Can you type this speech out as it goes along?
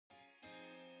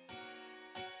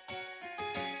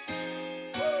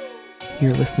You're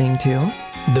listening to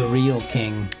The Real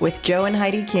King with Joe and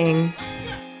Heidi King.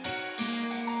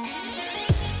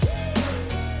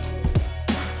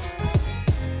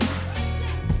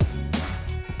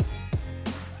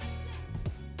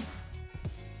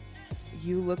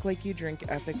 You look like you drink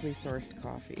ethically sourced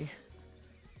coffee.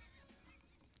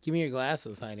 Give me your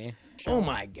glasses, Heidi. Oh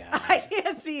my God. I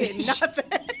can't see it.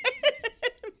 Nothing.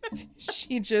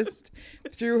 She just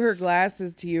threw her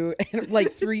glasses to you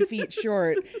like 3 feet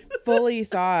short, fully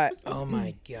thought. Oh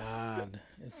my God.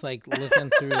 It's like looking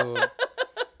through.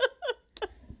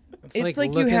 It's like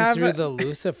you looking have through the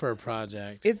Lucifer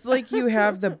Project. It's like you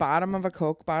have the bottom of a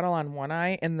Coke bottle on one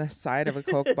eye and the side of a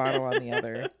Coke bottle on the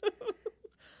other.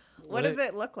 What does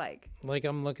it look like? Like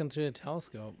I'm looking through a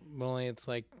telescope, but only it's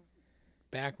like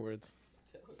backwards,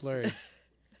 blurry.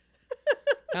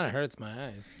 Kind of hurts my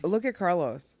eyes. Look at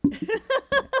Carlos.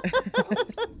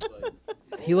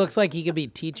 He looks like he could be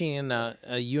teaching in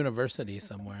a university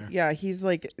somewhere. Yeah, he's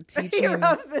like teaching. He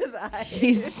rubs his eyes.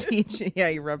 He's teaching.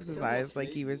 Yeah, he rubs his eyes like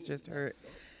he was just hurt.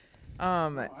 I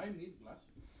need glasses.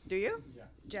 Do you? Yeah.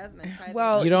 Jasmine, try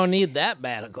Well, You don't need that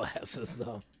bad of glasses,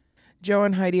 though. Joe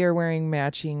and Heidi are wearing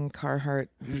matching Carhartt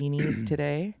beanies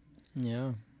today.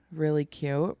 Yeah. Really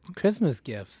cute Christmas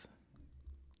gifts.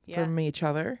 from each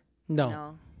other.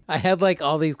 No. I had like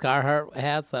all these Carhartt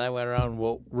hats that I went around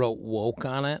and wrote woke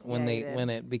on it when when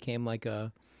it became like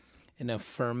an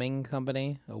affirming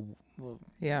company,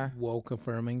 Yeah. woke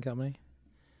affirming company.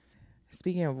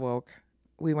 Speaking of woke,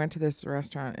 we went to this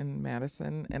restaurant in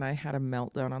Madison and I had a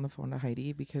meltdown on the phone to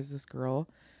Heidi because this girl,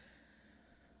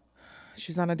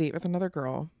 she's on a date with another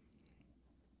girl.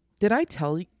 Did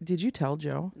you tell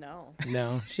Joe? No.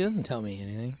 No, she doesn't tell me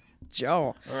anything.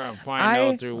 Joe. Or I'll find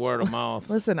out through word of mouth.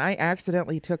 Listen, I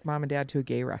accidentally took mom and dad to a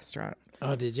gay restaurant.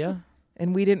 Oh, did you?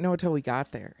 And we didn't know till we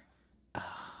got there.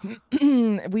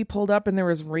 We pulled up and there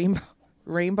was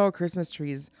rainbow Christmas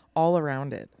trees all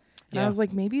around it. And I was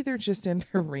like, maybe they're just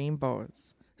into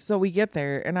rainbows. So we get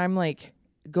there and I'm like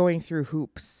going through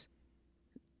hoops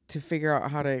to figure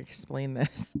out how to explain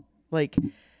this. Like,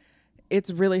 it's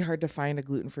really hard to find a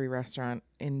gluten-free restaurant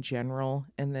in general.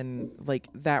 And then like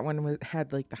that one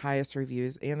had like the highest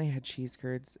reviews and they had cheese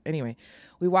curds. Anyway,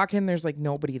 we walk in, there's like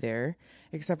nobody there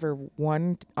except for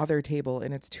one other table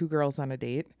and it's two girls on a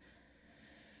date.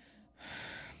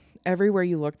 Everywhere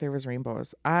you look, there was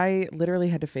rainbows. I literally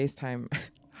had to FaceTime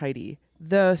Heidi.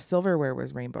 The silverware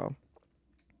was rainbow.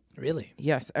 Really?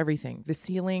 Yes, everything. The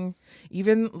ceiling,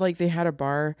 even like they had a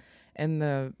bar and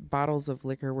the bottles of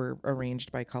liquor were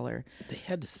arranged by color. They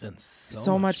had to spend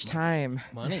So much time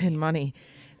money. and money.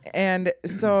 And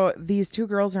so these two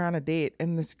girls are on a date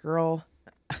and this girl,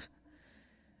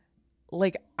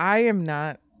 like, I am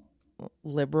not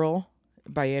liberal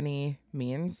by any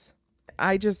means.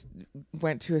 I just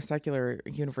went to a secular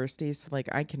university, so like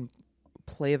I can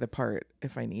play the part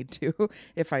if I need to.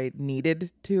 If I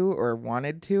needed to or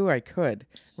wanted to, I could,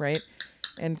 right?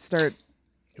 And start,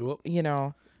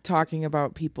 talking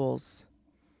about people's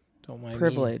Don't mind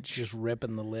privilege. Me just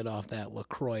ripping the lid off that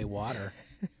LaCroix water.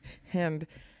 And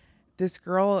this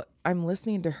girl, I'm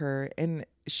listening to her and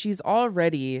she's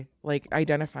already like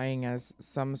identifying as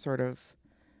some sort of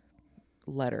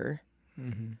letter.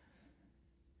 Mm-hmm.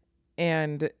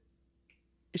 And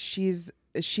she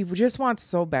just wants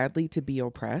so badly to be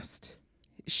oppressed.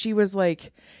 She was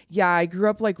like, yeah, I grew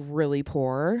up like really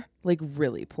poor.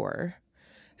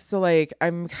 So like,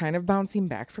 I'm kind of bouncing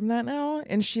back from that now.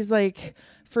 And she's like,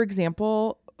 for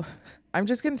example, I'm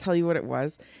just going to tell you what it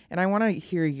was. And I want to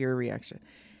hear your reaction.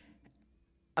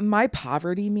 My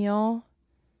poverty meal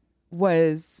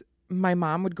was my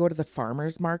mom would go to the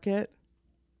farmer's market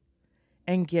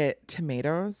and get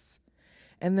tomatoes.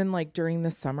 And then like during the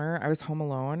summer, I was home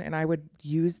alone and I would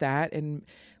use that and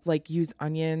like use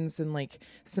onions and like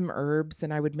some herbs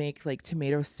and I would make like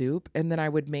tomato soup and then I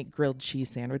would make grilled cheese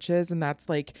sandwiches. And that's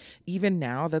like, even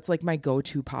now, that's like my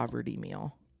go-to poverty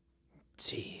meal.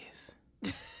 Jeez.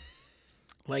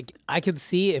 Like I could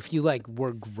see if you like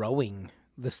were growing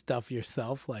the stuff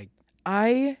yourself, like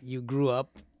you grew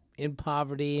up in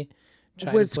poverty,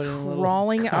 was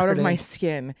crawling out of my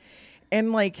skin.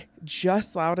 And like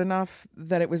just loud enough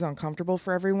that it was uncomfortable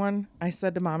for everyone. I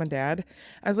said to mom and dad,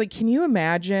 I was like, can you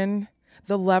imagine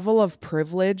the level of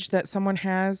privilege that someone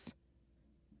has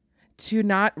to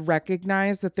not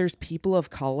recognize that there's people of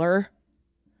color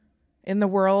in the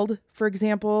world? For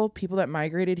example, people that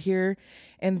migrated here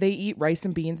and they eat rice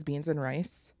and beans and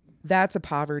rice. That's a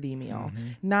poverty meal. Mm-hmm.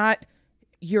 Not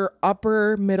your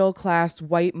upper middle class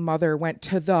white mother went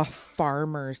to the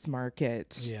farmer's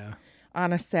market. Yeah.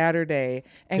 on a Saturday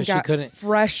and 'Cause she got couldn't-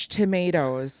 fresh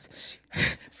tomatoes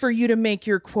for you to make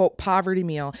your quote poverty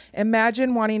meal.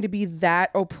 Imagine wanting to be that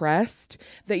oppressed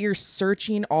that you're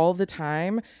searching all the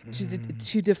time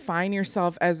to define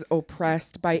yourself as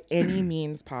oppressed by any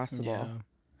means possible. Yeah.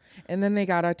 And then they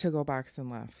got a to-go box and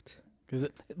left. Because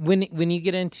when you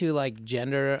get into like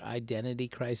gender identity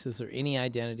crisis or any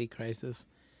identity crisis,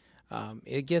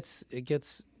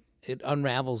 it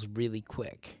unravels really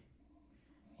quick.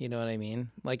 You know what I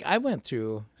mean? Like I went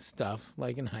through stuff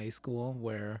like in high school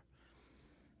where,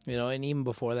 you know, and even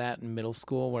before that in middle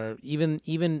school, where even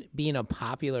being a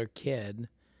popular kid,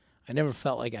 I never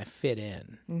felt like I fit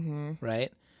in.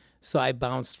 Right? So I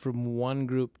bounced from one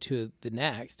group to the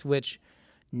next, which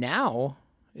now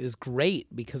is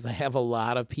great because I have a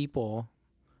lot of people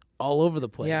all over the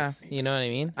place. Yeah. You know what I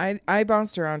mean? I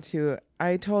bounced around too.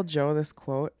 I told Joe this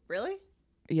quote. Really?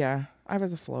 Yeah, I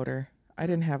was a floater. I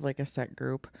didn't have like a set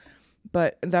group,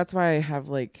 but that's why I have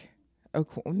like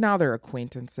now they're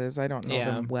acquaintances. I don't know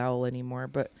them well anymore,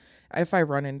 but if I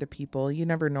run into people, you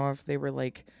never know if they were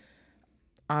like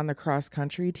on the cross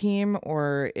country team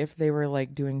or if they were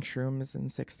like doing shrooms in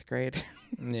 6th grade.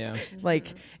 Yeah.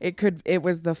 Like it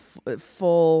was the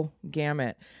full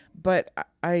gamut. But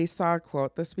I saw a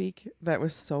quote this week that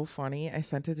was so funny. I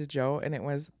sent it to Joe and it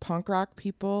was punk rock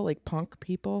people, like punk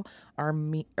people are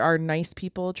nice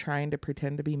people trying to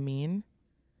pretend to be mean.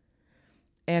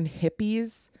 And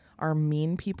hippies are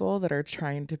mean people that are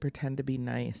trying to pretend to be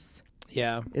nice.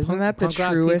 Yeah. Isn't that the punk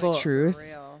rock truest people- truth?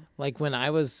 Real. Like when I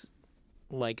was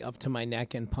like up to my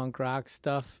neck in punk rock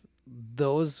stuff,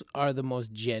 those are the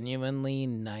most genuinely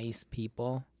nice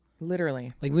people.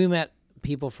 Literally. Like we met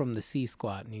people from the C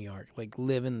Squad in New York, like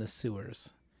live in the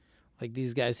sewers. Like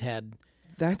these guys had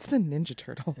That's the Ninja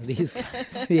Turtles. these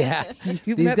guys, yeah.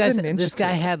 You These met guys, the Ninja this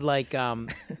guy Turtles. had like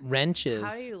wrenches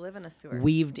How do you live in a sewer?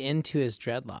 weaved into his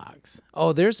dreadlocks.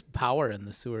 Oh, there's power in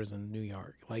the sewers in New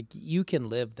York. Like you can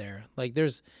live there. Like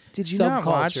there's Did you not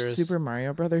watch subcultures. Super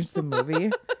Mario Brothers the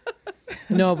movie?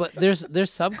 No, but there's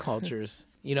subcultures.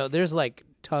 You know, there's like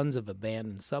tons of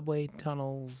abandoned subway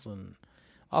tunnels and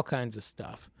all kinds of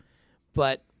stuff.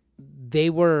 But they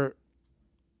were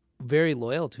very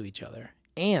loyal to each other.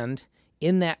 And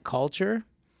in that culture,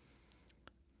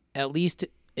 at least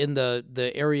in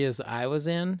the areas I was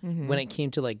in, when it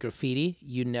came to like graffiti,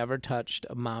 you never touched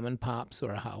a mom and pop's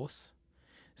or a house.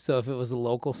 So if it was a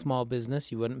local small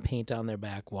business, you wouldn't paint on their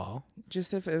back wall.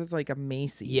 Just if it was like a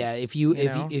Macy's. Yeah, if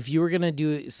know? if you were gonna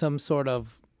do some sort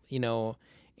of, you know,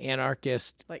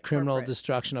 anarchist Like criminal corporate.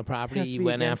 destruction of property, Has to you be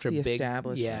went against after the big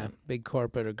establishment. big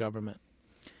corporate or government.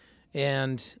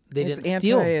 And they it's didn't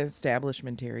steal.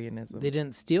 anti-establishmentarianism. They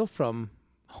didn't steal from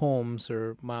homes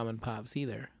or mom and pops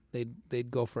either.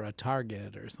 They'd go for a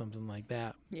Target or something like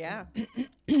that. Yeah.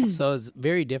 So it's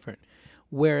very different.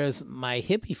 Whereas my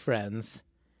hippie friends,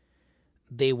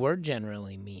 they were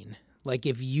generally mean. Like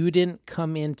if you didn't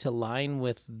come into line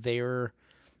with their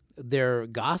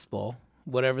gospel,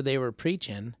 whatever they were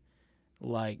preaching,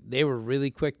 like they were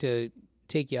really quick to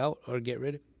take you out or get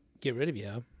rid of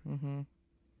you.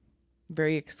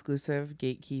 Very exclusive,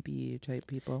 gatekeepy type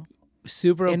people.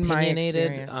 Super In my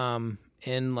opinionated, experience.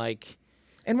 and like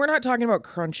And we're not talking about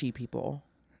crunchy people.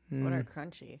 What are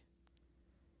crunchy?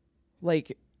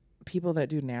 Like people that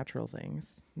do natural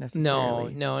things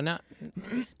necessarily. no,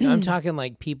 I'm talking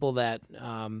like people that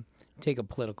take a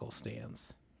political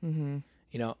stance. Mm-hmm.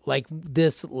 You know, like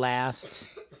this last,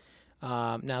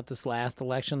 not this last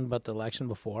election, but the election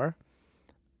before.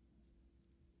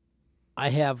 I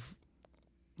have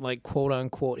like quote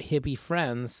unquote hippie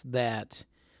friends that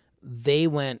they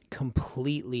went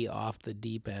completely off the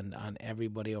deep end on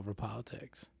everybody over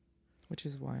politics, Which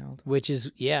is wild. which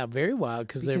is, very wild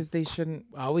because Because they're they shouldn't.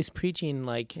 always preaching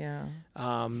like, Yeah.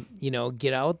 you know,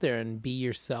 get out there and be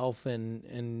yourself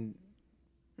and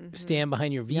stand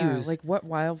behind your Yeah. views. Like, what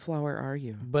wildflower are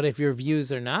you? But if your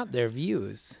views are not their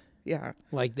views, Yeah.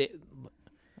 like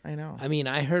I know. I mean,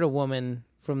 I heard a woman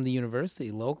from the university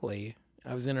locally.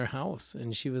 I was in her house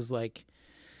and she was like,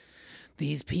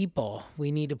 these people,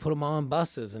 we need to put them all on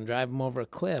buses and drive them over a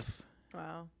cliff.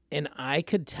 Wow. And I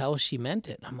could tell she meant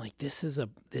it. I'm like, this is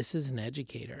an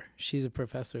educator. She's a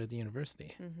professor at the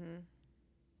university.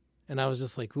 And I was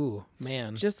just like, ooh,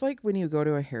 man. Just like when you go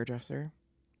to a hairdresser.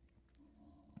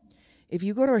 If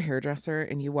you go to a hairdresser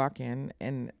and you walk in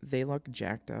and they look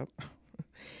jacked up,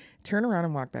 turn around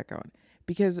and walk back out.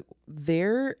 Because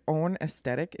their own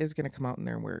aesthetic is going to come out in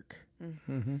their work.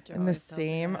 And the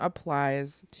same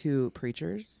applies to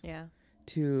preachers, Yeah.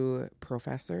 to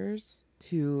professors,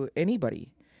 to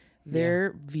anybody.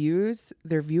 Their views,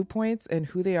 their viewpoints, and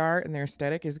who they are and their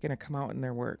aesthetic is going to come out in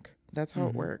their work. That's how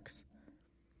it works.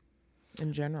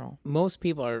 in general. most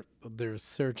people they're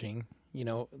searching. You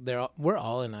know, we're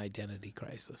all in identity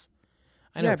crisis.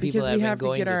 I know Yeah, people because that we have have been to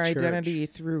going get our to church identity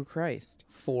through Christ.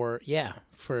 for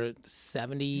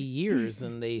 70 years,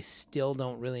 and they still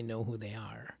don't really know who they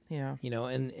are. Yeah. You know,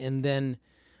 and then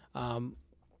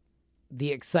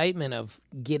the excitement of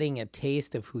getting a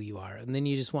taste of who you are, and then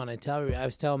you just want to tell. I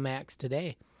was telling Max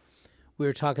today, we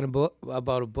were talking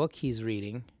about a book he's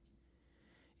reading,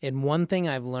 and one thing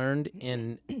I've learned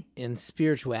in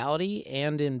spirituality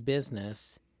and in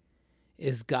business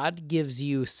is God gives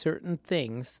you certain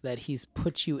things that he's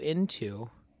put you into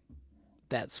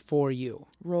that's for you.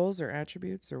 Roles or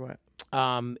attributes or what?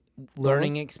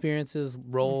 Learning experiences,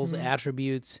 roles,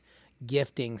 attributes,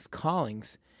 giftings,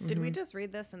 callings. Did we just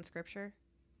read this in scripture?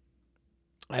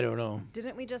 I don't know.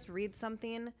 Didn't we just read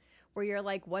something where you're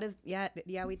like, what is, yeah,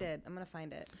 we did. I'm going to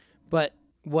find it. But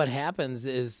what happens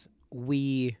is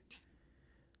we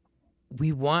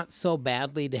want so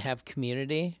badly to have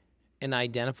community and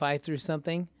identify through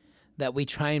something that we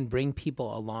try and bring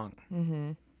people along.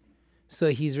 Mm-hmm. So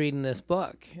he's reading this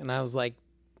book, and I was like,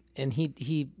 and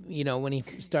he you know, when he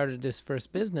started his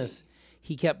first business,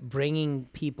 he kept bringing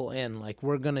people in, like,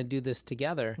 we're going to do this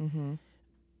together. Mm-hmm.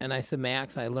 And I said,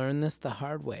 Max, I learned this the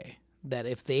hard way, that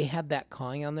if they had that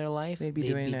calling on their life, they'd be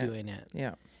doing it.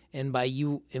 Yeah. And by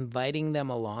you inviting them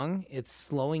along, it's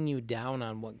slowing you down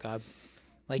on what God's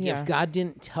like. Yeah. If God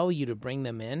didn't tell you to bring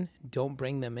them in, don't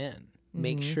bring them in.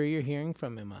 Make Mm-hmm. sure you're hearing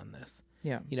from him on this.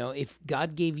 Yeah. You know, if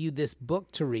God gave you this book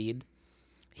to read,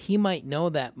 he might know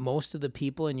that most of the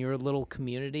people in your little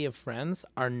community of friends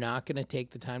are not going to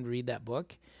take the time to read that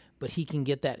book, but he can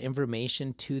get that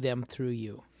information to them through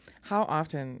you. How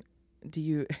often do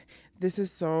you, this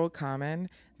is so common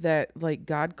that like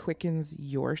God quickens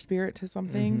your spirit to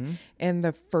something and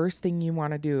the first thing you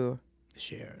want to do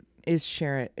Share it. is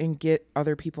share it and get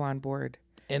other people on board.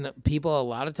 And people, a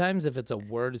lot of times, if it's a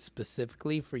word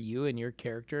specifically for you and your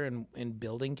character and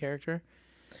building character,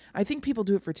 I think people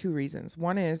do it for two reasons.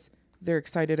 One is they're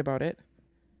excited about it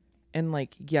and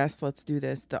like, yes, let's do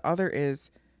this. The other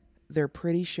is they're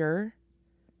pretty sure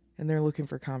and they're looking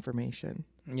for confirmation.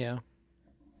 yeah.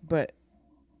 But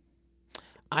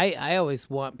I always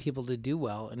want people to do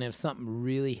well, and if something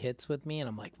really hits with me and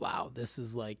I'm like, wow, this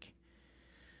is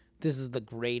the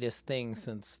greatest thing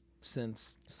since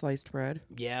sliced bread.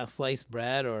 sliced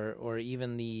bread or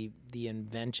even the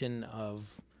invention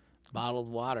of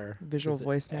bottled water. Visual 'Cause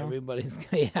voicemail. Everybody's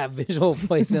visual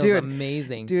voicemail is Dude,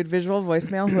 amazing. Dude, visual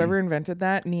voicemail, whoever invented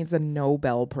that needs a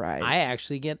Nobel Prize. I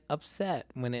actually get upset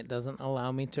when it doesn't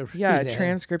allow me to read Yeah, it.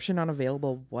 transcription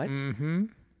unavailable. What? Mm-hmm.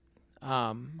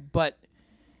 But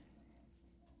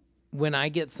when I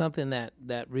get something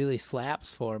that really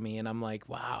slaps for me, and I'm like,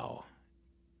 wow,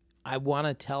 I want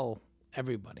to tell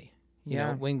everybody. You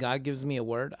know, when God gives me a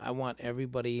word, I want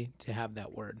everybody to have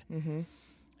that word. Mm-hmm.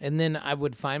 And then I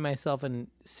would find myself in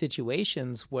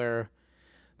situations where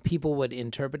people would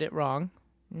interpret it wrong,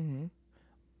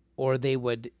 or they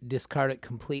would discard it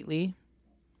completely,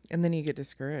 And then you get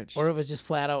discouraged. or it was just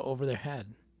flat out over their head.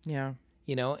 Yeah.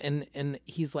 You know, and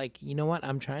he's like, you know what?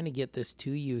 I'm trying to get this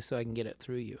to you so I can get it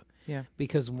through you. Yeah.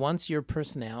 Because once your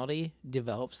personality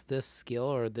develops this skill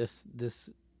or this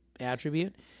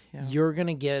attribute, you're going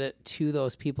to get it to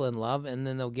those people in love, and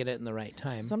then they'll get it in the right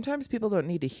time. Sometimes people don't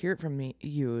need to hear it from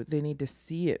you. They need to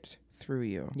see it through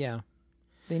you. Yeah.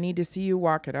 They need to see you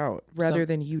walk it out rather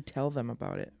than you tell them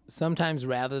about it. Sometimes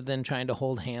rather than trying to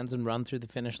hold hands and run through the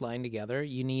finish line together,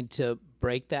 you need to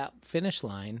break that finish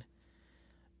line.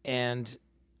 And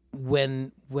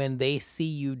when they see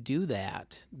you do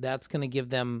that, that's going to give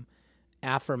them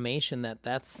affirmation that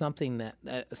that's something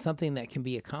that can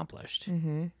be accomplished.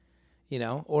 Mm-hmm. You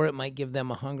know, or it might give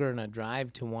them a hunger and a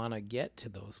drive to want to get to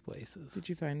those places. Did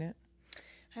you find it?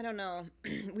 I don't know.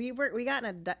 We got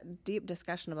in a deep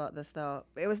discussion about this though.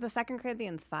 It was the 2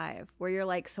 Corinthians 5 where you're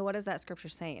like, so what is that scripture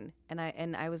saying? And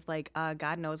I was like,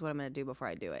 God knows what I'm going to do before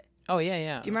I do it. Oh yeah,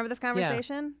 yeah. Do you remember this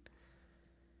conversation?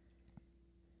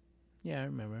 Yeah, I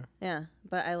remember. Yeah,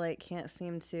 but I can't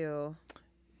seem to.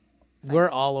 We're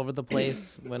all over the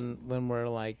place when we're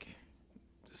like,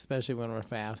 especially when we're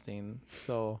fasting.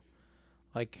 So,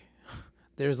 like,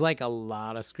 there's like a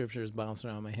lot of scriptures bouncing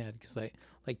around my head because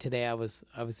like today I was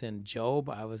in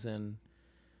Job, I was in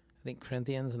I think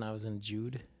Corinthians, and I was in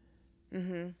Jude.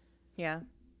 Mm-hmm. Yeah.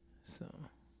 So.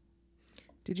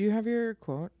 Did you have your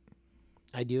quote?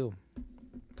 I do.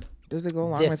 Does it go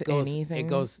along with anything? It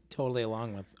goes totally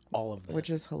along with all of this. Which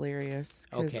is hilarious.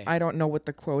 Because Okay. I don't know what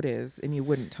the quote is, and you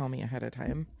wouldn't tell me ahead of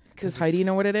time. Does Heidi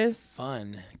know what it is?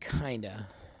 fun, kinda.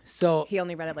 So He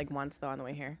only read it like once though on the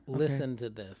way here. listen to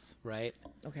this, right?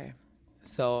 Okay.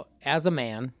 So as a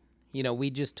man, You know, we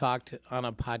just talked on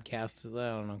a podcast,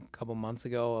 I don't know, a couple months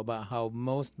ago about how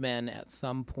most men at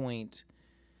some point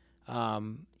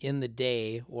in the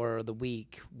day or the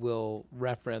week will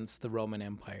reference the Roman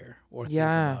Empire or think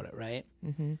about it, right?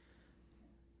 Mm-hmm.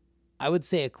 I would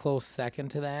say a close second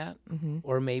to that, Mm-hmm.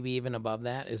 or maybe even above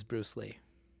that, is Bruce Lee.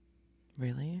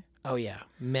 Really? Oh, yeah.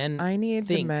 Men I need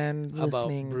the think men about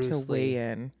listening to Bruce weigh Lee.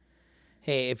 in.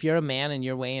 Hey, if you're a man and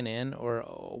you're weighing in, or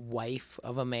a wife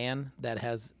of a man that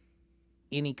has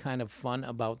any kind of fun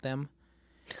about them,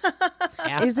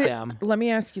 ask Is it? them. Let me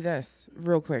ask you this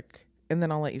real quick, and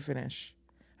then I'll let you finish.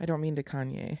 I don't mean to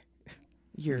Kanye,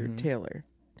 your Taylor,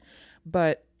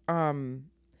 but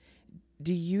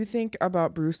do you think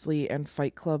about Bruce Lee and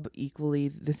Fight Club equally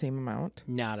the same amount?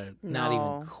 Not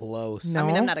No. even close. No. I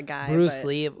mean, I'm not a guy. Bruce but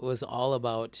Lee was all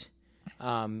about.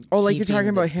 Oh, like you're keeping talking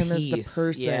the about him as the peace.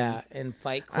 person. Yeah, and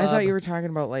Fight Club. I thought you were talking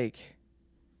about like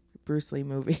Bruce Lee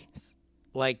movies.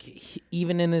 Like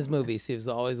even in his movies, he was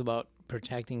always about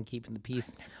protecting, keeping the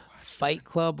peace. Fight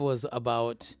Club was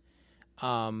about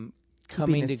coming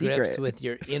a to grips secret. with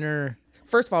your inner.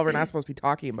 First of all, we're not supposed to be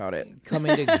talking about it.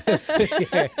 Coming to grips.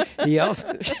 Yep.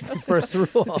 First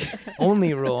rule,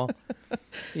 only rule.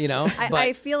 You know,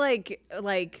 I feel like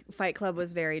Fight Club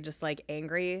was very just like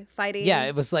angry fighting. yeah,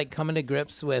 it was like coming to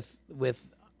grips with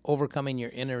overcoming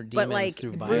your inner demons but like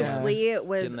through Bruce violence. Lee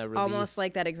was getting the release. almost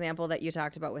like that example that you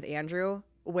talked about with Andrew,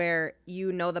 where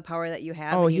you know the power that you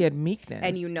have. Oh, and he you, had meekness.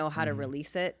 and you know how to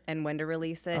release it and when to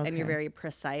release it, and you're Okay. very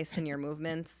precise in your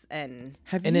movements and.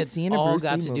 Have and you it's seen a all Bruce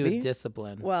got Lee to movie? do with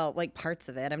discipline. Well, like parts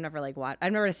of it. I've never like watched.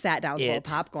 I've never sat down full of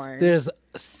popcorn. There's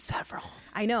several.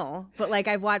 I know, but like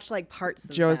I've watched like parts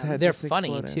of Joe's them. had They're just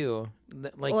funny exploded. too.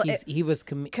 Like Well, he was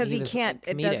because he was can't.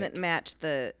 It comedic. doesn't match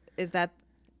the. Is that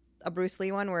a Bruce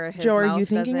Lee one where his Joe, are mouth you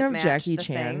thinking doesn't of match Jackie the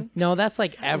Chan? thing? No, that's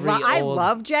like every I old.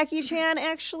 love Jackie Chan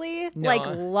actually. No. Like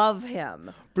love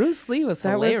him. Bruce Lee was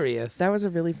hilarious. That was a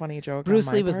really funny joke. Bruce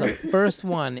on my Lee was part. the first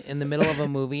one in the middle of a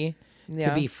movie Yeah.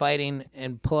 to be fighting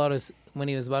and pull out his. When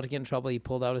he was about to get in trouble, he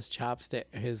pulled out his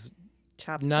his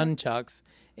Chopsticks. nunchucks,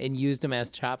 and used them as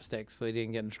chopsticks so he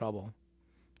didn't get in trouble.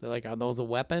 They're like, "Are those a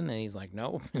weapon?" And he's like,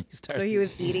 "No." And he starts. So he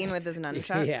was eating with his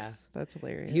nunchucks. Yeah. That's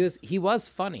hilarious. He was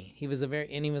funny. He was a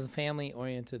family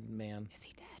oriented man. Is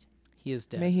he dead? He is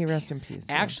dead. May he rest in peace.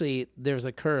 though. Actually, there's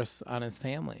a curse on his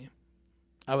family.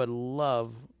 I would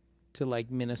love to like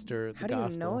minister the How do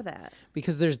gospel. you know that?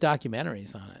 Because there's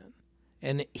documentaries on it,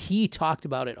 and he talked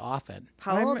about it often.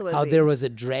 How old was How he? there was a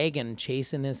dragon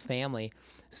chasing his family,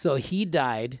 so he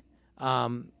died.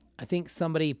 I think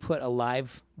somebody put a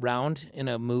live round in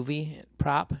a movie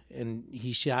prop, and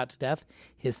he shot to death.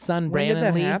 His son When did Brandon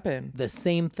that Lee, happen? the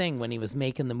same thing when he was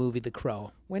making the movie The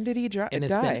Crow, When did he and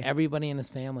it's die? been everybody in his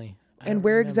family. I And don't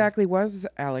where remember. exactly was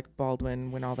Alec Baldwin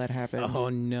when all that happened? Oh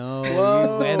no,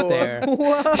 you went there.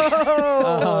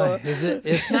 Oh, is it?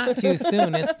 It's not too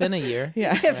soon. It's been a year.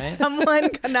 Yeah. If Right? someone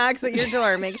knocks at your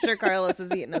door, make sure Carlos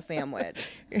is eating a sandwich.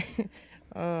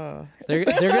 They're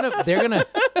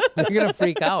gonna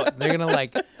freak out. They're gonna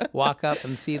like walk up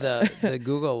and see the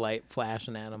Google light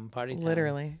flashing at them. Party time.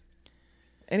 Literally.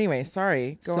 Anyway,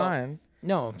 sorry. Go So- on.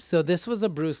 No. So this was a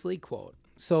Bruce Lee quote.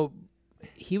 So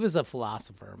he was a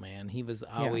philosopher, man. He was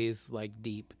always like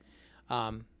deep.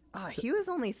 Oh, he was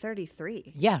only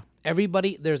 33. Yeah.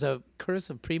 Everybody. There's a curse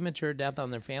of premature death on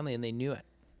their family, and they knew it.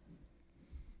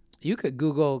 You could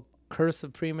Google curse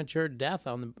of premature death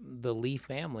on the Lee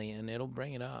family, and it'll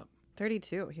bring it up.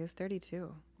 32. He was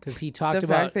 32. Because he talked The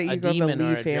about fact that a you go the demon or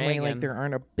Lee a family dragon. like there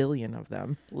aren't a billion of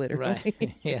them, literally.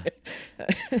 Right. Yeah.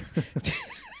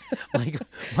 Like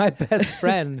my best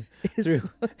friend is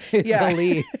Yeah. a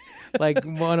Lee. Like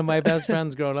one of my best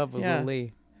friends growing up was Yeah. a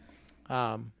Lee.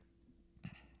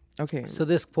 Okay. So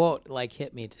this quote like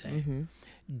hit me today. Mm-hmm.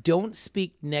 Don't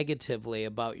speak negatively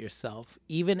about yourself,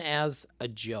 even as a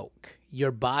joke.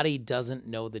 Your body doesn't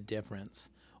know the difference.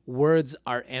 Words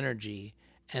are energy,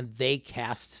 and they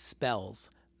cast spells.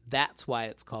 That's why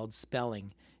it's called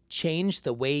spelling. Change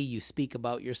the way you speak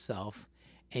about yourself,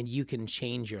 and you can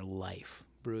change your life.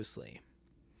 Bruce Lee.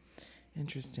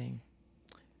 Interesting.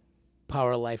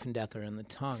 Power of life and death are in the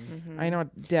tongue. I know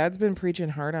Dad's been preaching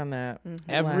hard on that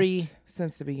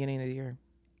since the beginning of the year.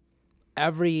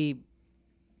 Every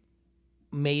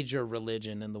major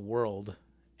religion in the world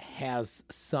has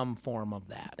some form of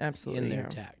that Absolutely, in their yeah.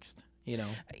 text. You know,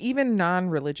 Even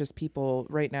non-religious people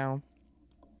right now.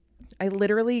 I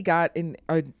literally got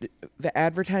the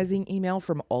advertising email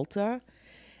from Ulta,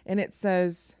 and it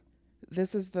says,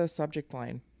 this is the subject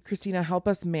line: Christina, help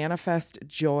us manifest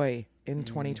joy in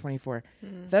 2024.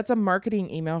 That's a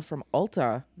marketing email from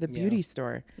Ulta, the beauty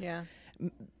store. Yeah.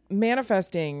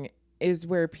 Manifesting is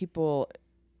where people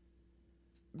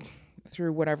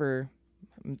through whatever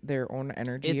their own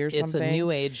energy or something. It's a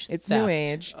new age. It's theft new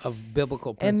age of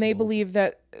biblical principles, and they believe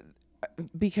that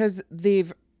because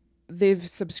they've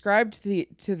subscribed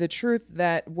to the truth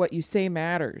that what you say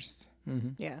matters,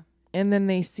 Yeah. and then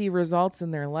they see results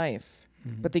in their life,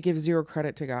 but they give zero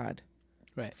credit to God,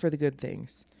 right, for the good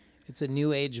things. It's a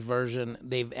new age version.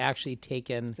 They've actually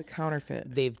taken. It's a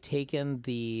counterfeit. They've taken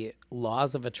the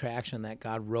laws of attraction that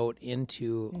God wrote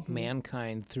into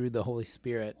mankind through the Holy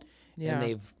Spirit, and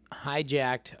they've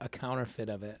hijacked a counterfeit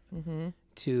of it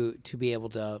to be able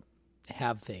to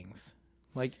have things.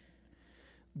 Like,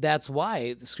 that's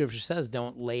why the scripture says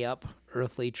don't lay up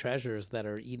earthly treasures that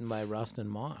are eaten by rust and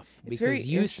moth. It's very Because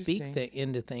you speak interesting.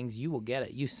 into things, you will get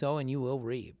it. You sow and you will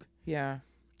reap. Yeah.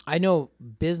 I know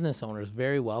business owners,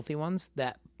 very wealthy ones,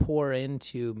 that pour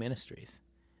into ministries,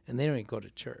 and they don't even go to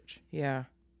church. Yeah.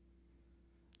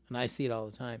 And I see it all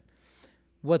the time.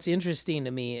 What's interesting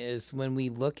to me is when we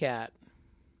look at,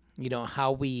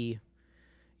 how we,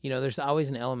 there's always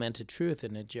an element of truth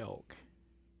in a joke,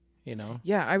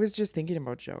 Yeah, I was just thinking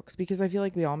about jokes because I feel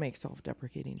like we all make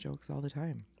self-deprecating jokes all the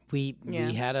time. We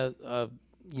had a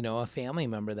family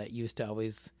member that used to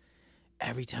always,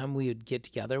 every time we would get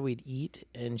together, we'd eat,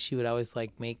 and she would always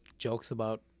like make jokes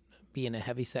about being a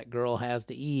heavyset girl has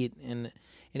to eat, and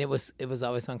it was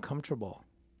always uncomfortable.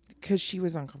 Because she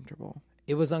was uncomfortable.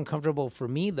 It was uncomfortable for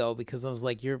me though, because I was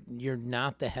like, you're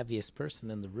not the heaviest person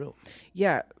in the room.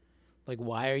 Yeah. Like,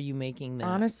 why are you making that?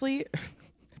 Honestly,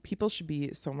 people should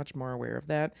be so much more aware of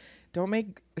that. Don't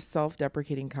make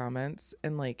self-deprecating comments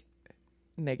and like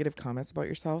negative comments about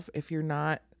yourself if you're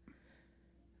not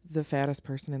the fattest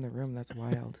person in the room. That's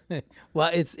wild.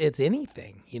 Well, it's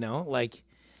anything, like,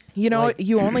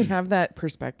 You only have that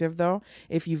perspective though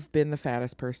if you've been the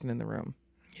fattest person in the room.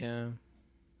 yeah.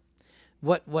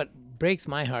 What breaks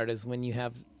my heart is when you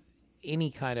have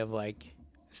any kind of like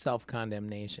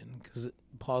self-condemnation, because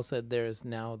Paul said there is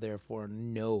now therefore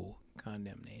no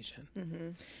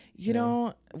condemnation. You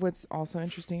know what's also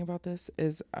interesting about this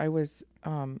is I was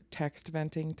text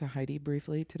venting to Heidi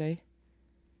briefly today.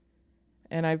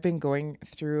 And I've been going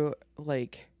through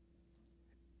like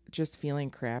just feeling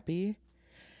crappy.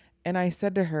 And I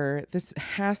said to her, this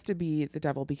has to be the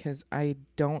devil because I've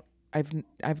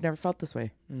never felt this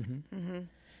way.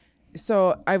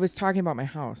 So I was talking about my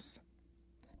house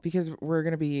because we're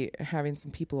going to be having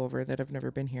some people over that have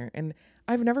never been here. And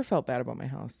I've never felt bad about my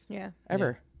house. Yeah.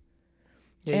 Ever.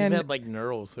 Yeah, And- you've had like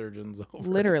neurosurgeons over.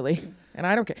 Literally. And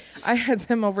I don't care. I had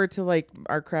them over to like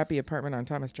our crappy apartment on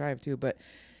Thomas Drive too. But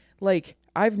like,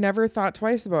 I've never thought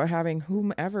twice about having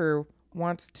whomever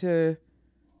wants to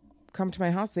come to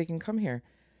my house. They can come here.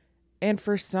 And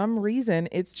for some reason,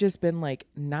 it's just been like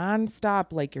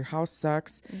nonstop. Like, your house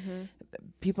sucks.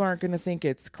 People aren't going to think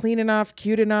it's clean enough,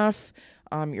 cute enough.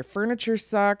 Your furniture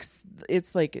sucks.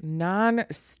 It's like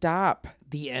nonstop.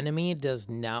 The enemy does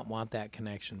not want that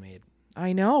connection made.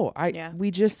 I know. Yeah.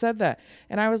 We just said that.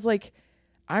 And I was like,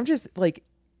 I'm just like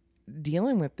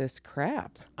dealing with this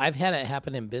crap. I've had it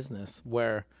happen in business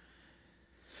where,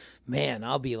 man,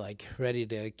 I'll be like ready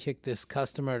to kick this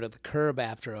customer to the curb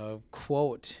after a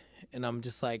quote. And I'm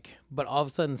just like, but all of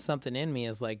a sudden something in me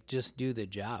is like, just do the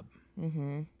job.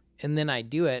 And then I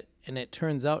do it, and it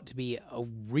turns out to be a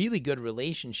really good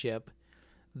relationship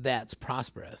that's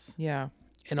prosperous. Yeah.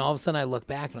 And all of a sudden I look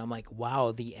back and I'm like,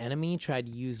 wow, the enemy tried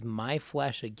to use my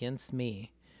flesh against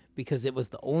me because it was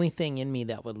the only thing in me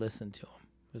that would listen to him,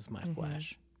 was my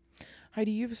flesh. Heidi,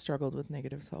 you've struggled with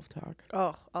negative self-talk.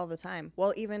 Oh, all the time.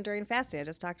 Well, even during fasting, I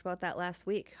just talked about that last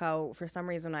week. How for some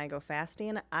reason when I go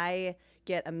fasting, I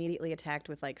get immediately attacked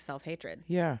with like self-hatred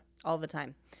Yeah. all the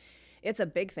time. It's a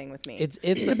big thing with me. It's a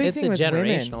big it's thing a with women.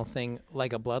 generational thing,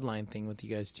 like a bloodline thing with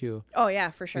you guys too. Oh yeah,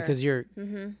 for sure. Because your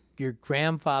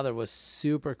grandfather was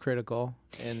super critical,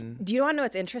 and Do you want to know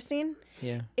what's interesting?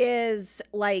 yeah, Is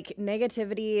like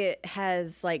negativity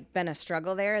has like been a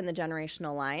struggle there in the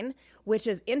generational line, which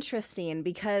is interesting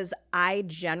because I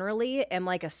generally am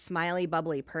like a smiley,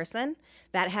 bubbly person.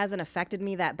 That hasn't affected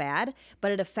me that bad,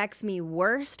 but it affects me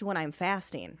worst when I'm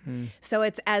fasting. So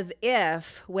it's as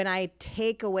if when I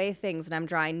take away things and I'm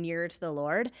drawing nearer to the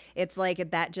Lord, it's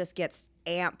like that just gets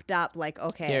amped up. Like,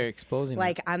 okay, they're exposing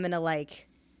like I'm gonna like,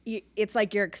 it's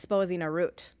like you're exposing a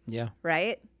root, yeah,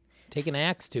 right? take an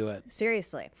axe to it.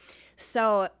 Seriously.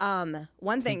 So,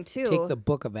 one thing too Take the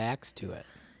book of Acts to it.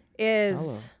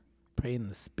 is Pray in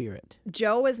the spirit.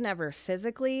 Joe was never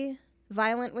physically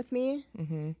violent with me,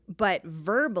 but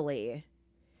verbally,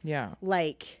 Yeah.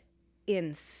 like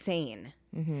insane.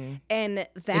 And If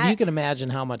you that can imagine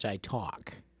how much I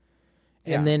talk,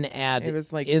 and Yeah. then add It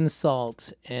was like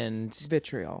insult and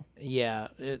vitriol.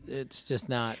 it's just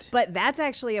not. But that's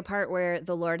actually a part where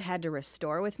the Lord had to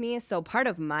restore with me. So part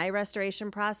of my restoration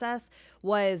process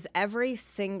was every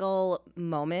single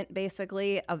moment,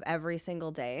 basically, of every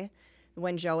single day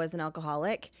when Joe was an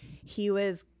alcoholic, he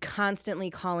was constantly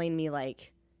calling me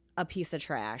like a piece of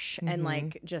trash and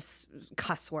like just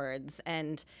cuss words.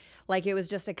 And like it was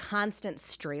just a constant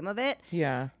stream of it.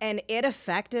 Yeah. And it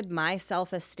affected my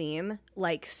self-esteem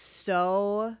like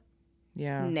so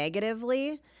Yeah.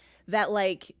 negatively that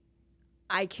like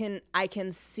I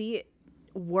can see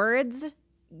words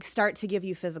start to give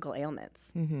you physical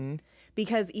ailments.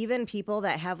 Because even people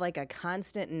that have like a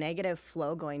constant negative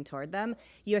flow going toward them,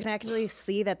 you can actually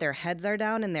see that their heads are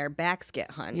down and their backs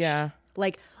get hunched. Yeah.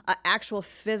 Like an actual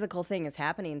physical thing is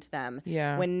happening to them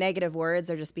Yeah. when negative words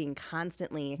are just being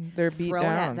constantly They're beat thrown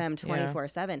at down. them Yeah.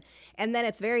 24/7. And then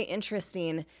it's very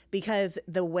interesting because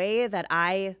the way that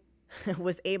I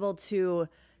was able to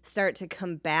start to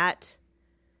combat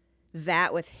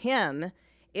that with him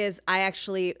is I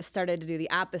actually started to do the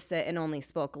opposite and only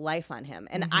spoke life on him.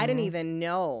 And I didn't even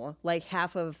know like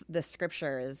half of the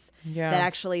scriptures Yeah. that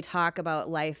actually talk about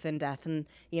life and death and,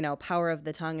 you know, power of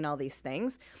the tongue and all these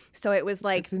things. So it was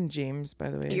like It's in James, by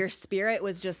the way. your spirit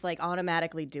was just like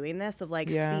automatically doing this of like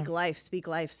Yeah. speak life, speak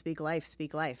life, speak life,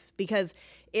 speak life. Because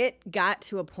it got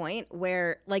to a point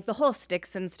where like the whole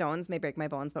sticks and stones may break my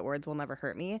bones, but words will never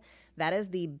hurt me. That is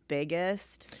the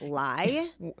biggest lie.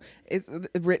 It's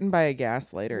written by a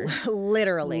gaslighter.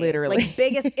 Literally. Literally. Like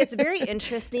biggest it's very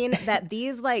interesting that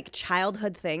these like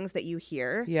childhood things that you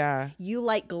hear, Yeah. you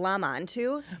like glom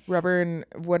onto. Rubber and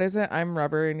what is it? I'm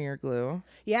rubber and you're glue.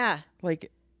 Yeah.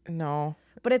 Like, no.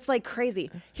 But it's like crazy.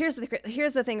 Here's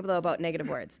the thing though about negative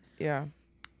words. Yeah.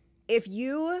 If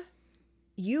you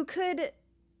could,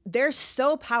 they're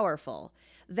so powerful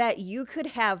that you could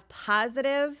have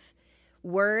positive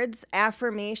words,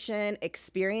 affirmation,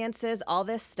 experiences, all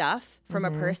this stuff from a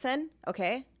person,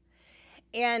 okay?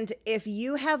 And if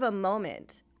you have a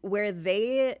moment where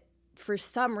they, for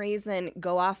some reason,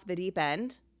 go off the deep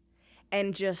end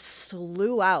and just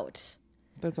slew out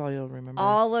That's all you'll remember.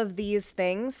 all of these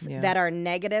things Yeah. that are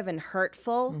negative and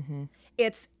hurtful,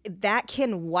 it's that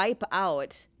can wipe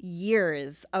out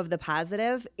years of the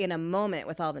positive in a moment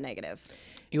with all the negative.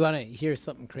 You want to hear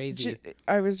something crazy?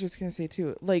 I was just going to say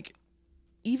too, like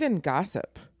even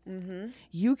gossip.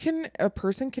 A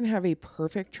person can have a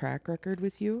perfect track record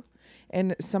with you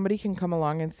and somebody can come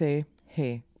along and say,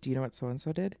 hey, do you know what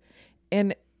so-and-so did?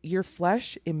 And your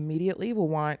flesh immediately will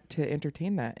want to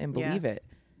entertain that and Yeah. believe it.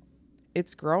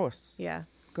 It's gross. Yeah.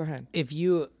 Go ahead. If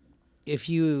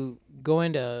you go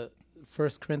into 1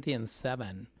 Corinthians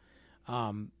 7,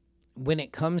 when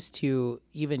it comes to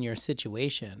even your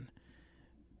situation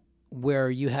where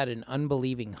you had an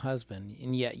unbelieving husband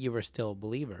and yet you were still a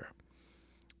believer,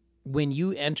 when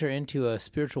you enter into a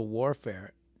spiritual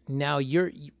warfare, now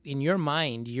you're in your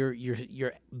mind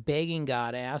you're begging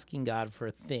God, asking God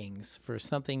for things, for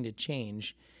something to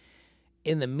change.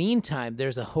 In the meantime,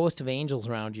 there's a host of angels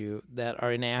around you that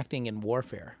are enacting in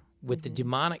warfare with the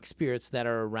demonic spirits that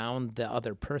are around the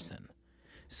other person.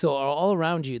 So all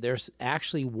around you, there's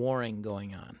actually warring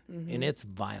going on, and it's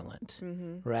violent,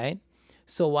 right?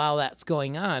 So while that's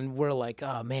going on, we're like,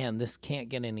 oh man, this can't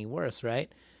get any worse,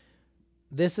 right?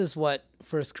 This is what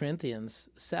 1 Corinthians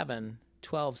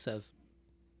 7:12 says.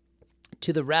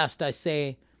 To the rest I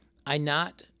say,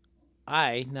 not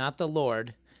the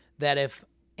Lord, that if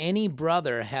any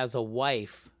brother has a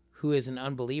wife who is an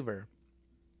unbeliever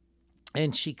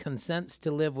and she consents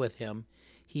to live with him,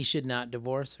 he should not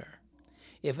divorce her.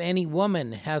 If any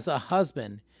woman has a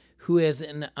husband who is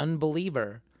an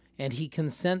unbeliever and he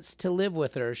consents to live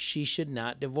with her, she should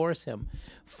not divorce him.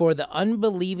 For the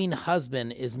unbelieving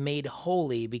husband is made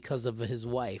holy because of his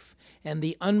wife, and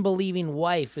the unbelieving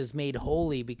wife is made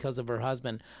holy because of her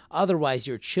husband. Otherwise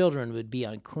your children would be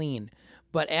unclean.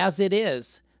 But as it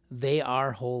is, they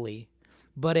are holy.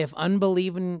 But if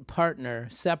unbelieving partner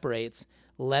separates,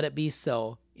 let it be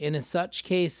so. In such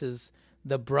cases,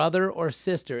 the brother or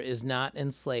sister is not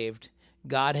enslaved.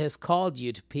 God has called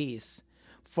you to peace.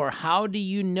 For how do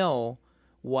you know,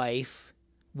 wife,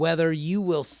 whether you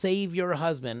will save your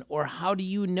husband, or how do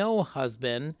you know,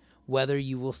 husband, whether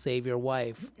you will save your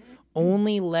wife?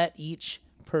 Only let each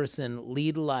person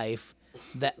lead the life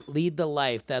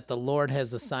that the Lord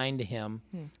has assigned to him,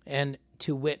 and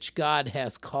to which God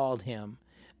has called him.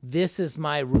 This is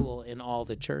my rule in all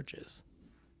the churches.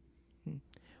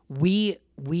 We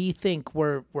think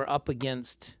we're up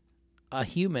against a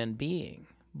human being,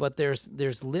 but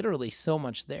there's literally so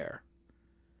much there.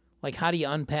 Like, how do you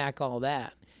unpack all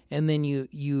that? And then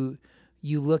you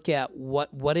you look at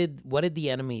what did the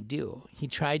enemy do? He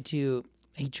tried to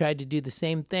do the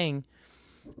same thing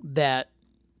that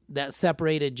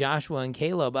separated Joshua and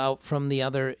Caleb out from the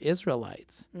other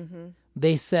Israelites.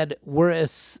 They said, we're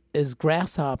as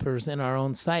grasshoppers in our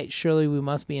own sight. Surely we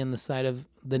must be in the sight of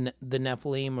the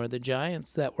Nephilim, or the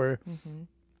giants that were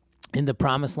in the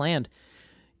promised land.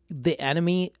 The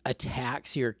enemy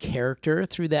attacks your character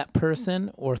through that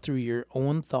person, or through your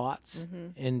own thoughts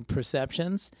and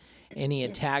perceptions. And he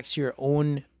attacks your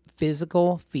own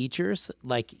physical features,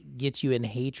 like gets you in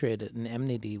hatred and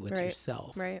enmity with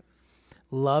yourself. Right.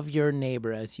 Love your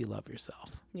neighbor as you love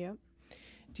yourself. Yep.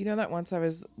 Do you know that once I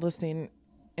was listening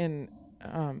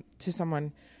to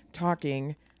someone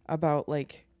talking about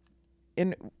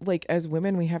as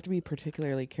women, we have to be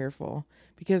particularly careful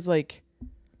because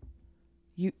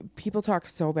people talk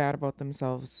so bad about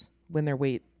themselves when their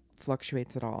weight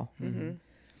fluctuates at all.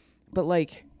 But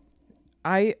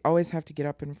I always have to get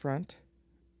up in front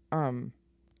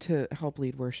to help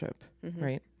lead worship,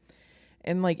 right?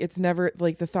 And it's never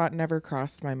the thought never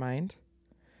crossed my mind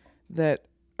that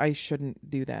I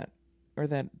shouldn't do that, or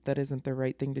that isn't the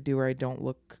right thing to do, or I don't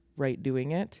look right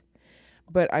doing it.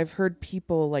 But I've heard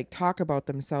people talk about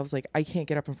themselves I can't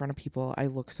get up in front of people. I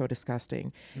look so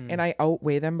disgusting. And I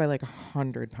outweigh them by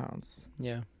 100 pounds.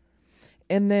 Yeah.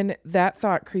 And then that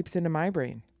thought creeps into my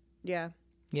brain. Yeah.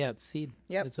 Yeah, it's seed.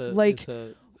 Yep. It's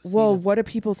a Well, seed. what do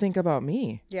people think about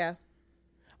me? Yeah.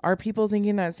 Are people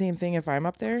thinking that same thing if I'm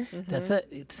up there? That's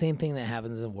the same thing that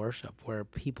happens in worship, where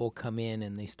people come in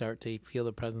and they start to feel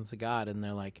the presence of God, and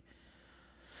they're like,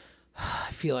 I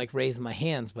feel like raising my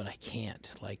hands, but I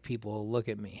can't. People look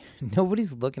at me.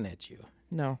 Nobody's looking at you.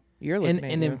 No, you're looking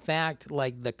at And you. in fact,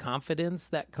 the confidence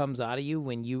that comes out of you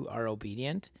when you are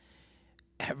obedient,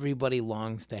 everybody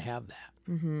longs to have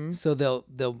that. So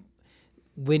they'll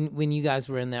when you guys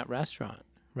were in that restaurant,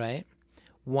 right?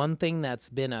 One thing that's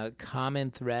been a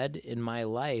common thread in my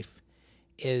life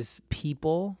is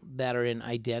people that are in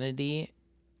identity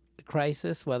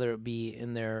crisis, whether it be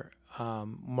in their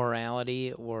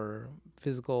morality or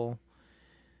physical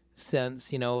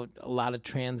sense, a lot of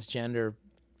transgender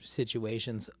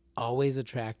situations, always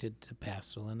attracted to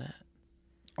Pastor Lynette.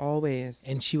 Always.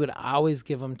 And she would always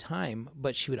give them time,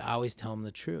 but she would always tell them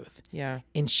the truth. Yeah.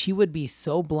 And she would be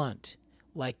so blunt.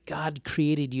 God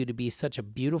created you to be such a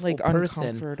beautiful person.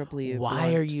 Uncomfortably Why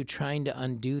blunt. are you trying to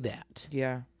undo that?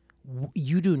 Yeah.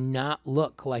 You do not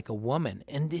look like a woman.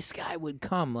 And this guy would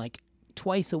come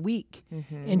twice a week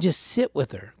and just sit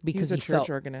with her because He's a he church felt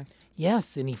organist.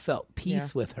 yes, and he felt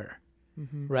peace with her,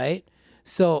 Mm-hmm. right?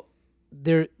 So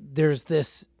there's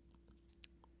this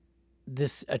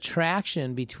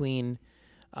attraction between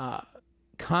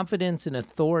confidence and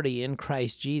authority in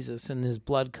Christ Jesus and his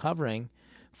blood covering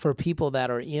for people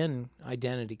that are in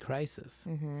identity crisis.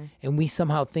 And we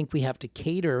somehow think we have to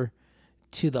cater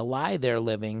to the lie they're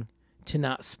living to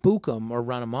not spook them or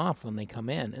run them off when they come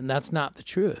in. And that's not the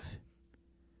truth.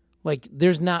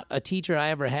 There's not a teacher I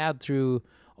ever had through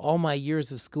all my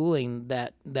years of schooling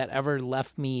that ever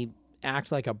left me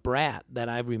act like a brat that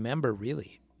I remember,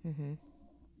 really.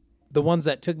 The ones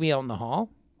that took me out in the hall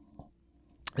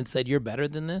and said, you're better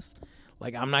than this.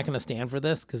 I'm not going to stand for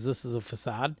this because this is a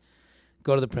facade.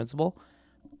 Go to the principal.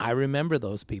 I remember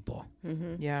those people.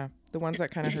 Yeah. The ones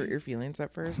that kind of hurt your feelings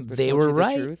at first. But They told were you the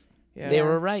right. truth. Yeah. They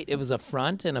were right. It was a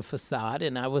front and a facade,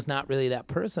 and I was not really that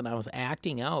person. I was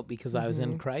acting out because I was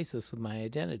in crisis with my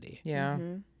identity. Yeah.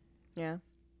 Yeah.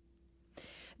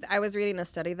 I was reading a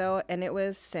study, though, and it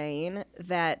was saying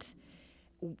that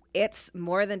it's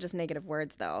more than just negative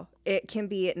words, though. It can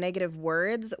be negative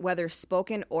words, whether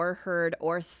spoken or heard,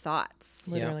 or thoughts.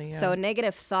 Literally, yeah. So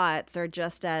negative thoughts are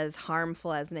just as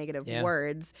harmful as negative Yeah.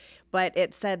 words. But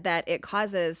it said that it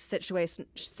causes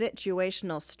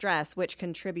situational stress, which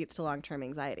contributes to long-term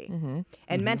anxiety.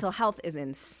 And mental health is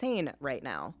insane right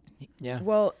now. Yeah.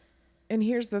 Well, and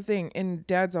here's the thing, and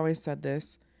Dad's always said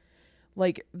this,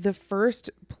 the first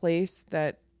place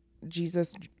that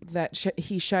Jesus,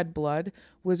 he shed blood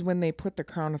was when they put the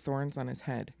crown of thorns on his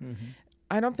head.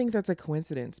 I don't think that's a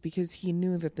coincidence because he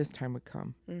knew that this time would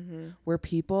come where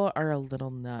people are a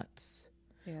little nuts.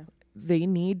 Yeah. They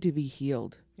need to be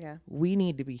healed. Yeah. We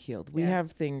need to be healed. We Yeah.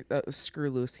 have things screw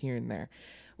loose here and there.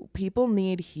 People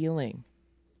need healing.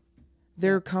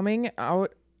 They're coming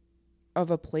out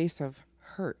of a place of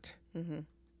hurt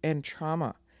and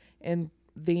trauma, and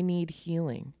they need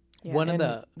healing. Yeah. One of And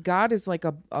the God is like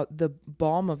the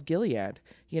balm of Gilead.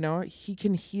 He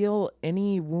can heal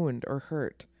any wound or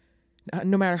hurt,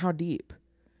 no matter how deep.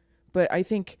 But I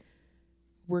think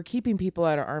we're keeping people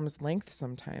at arm's length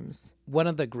sometimes. one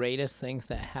of the greatest things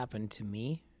that happened to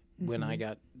me when I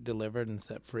got delivered and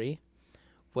set free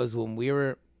was when we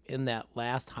were in that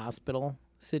last hospital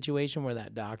situation where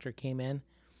that doctor came in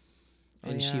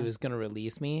and she yeah. was going to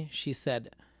release me. She said,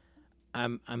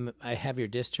 I have your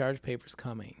discharge papers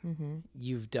coming. Mm-hmm.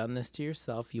 You've done this to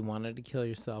yourself. You wanted to kill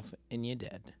yourself and you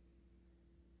did.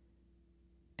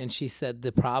 And she said,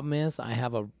 the problem is I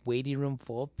have a waiting room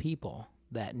full of people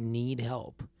that need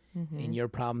help, Mm-hmm. and your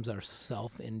problems are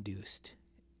self-induced.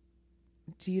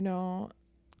 Do you know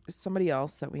somebody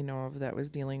else that we know of that was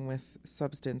dealing with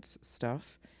substance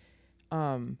stuff?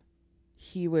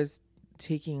 He was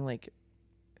taking like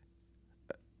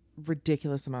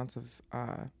ridiculous amounts of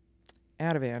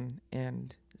Ativan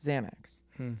and Xanax.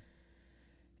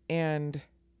 And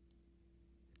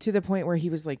to the point where he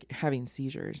was like having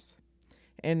seizures.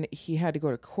 And he had to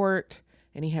go to court,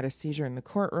 and he had a seizure in the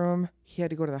courtroom. He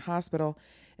had to go to the hospital,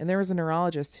 and there was a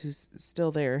neurologist who's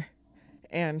still there.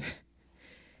 And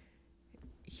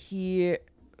he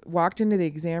walked into the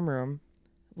exam room,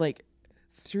 like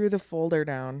threw the folder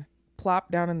down,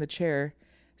 plopped down in the chair,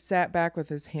 sat back with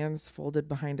his hands folded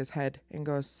behind his head, and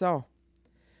goes, "So,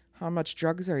 how much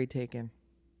drugs are you taking?"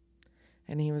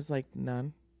 And he was like,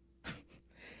 "None."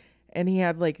 And he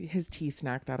had like his teeth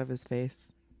knocked out of his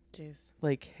face. Jeez.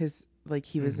 Like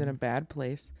he was in a bad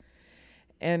place.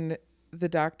 And the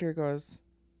doctor goes,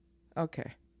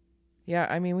 "Okay. Yeah,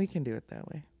 I mean, we can do it that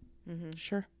way. Mm-hmm.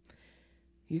 Sure.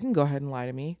 You can go ahead and lie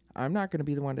to me. I'm not going to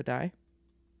be the one to die.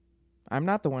 I'm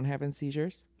not the one having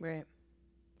seizures." Right.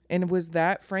 And was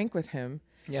that frank with him.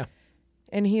 Yeah.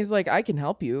 And he's like, "I can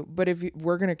help you, but if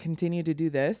we're going to continue to do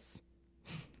this,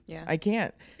 Yeah. I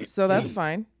can't." So that's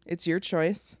fine. It's your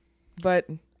choice. But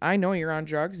I know you're on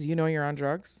drugs. You know you're on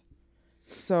drugs.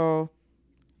 So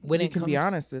When you it can be comes-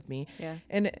 honest with me. Yeah.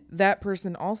 And that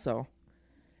person also,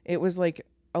 it was like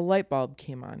a light bulb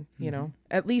came on, you know,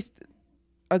 at least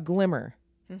a glimmer,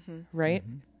 right?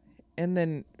 And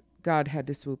then God had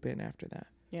to swoop in after that.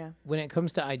 Yeah. When it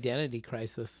comes to identity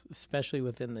crisis, especially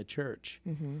within the church,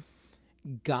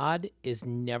 God is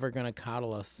never going to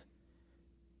coddle us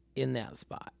in that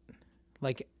spot.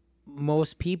 Like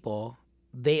most people,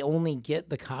 they only get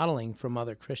the coddling from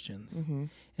other Christians.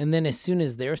 And then as soon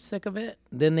as they're sick of it,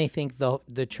 then they think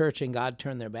the church and God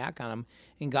turned their back on them.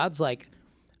 And God's like,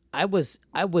 I was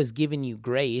giving you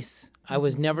grace. I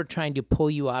was never trying to pull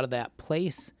you out of that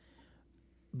place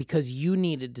because you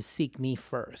needed to seek me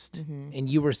first. And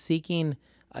you were seeking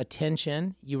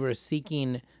attention. You were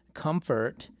seeking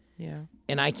comfort. Yeah.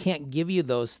 And I can't give you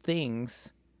those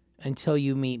things until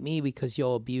you meet me because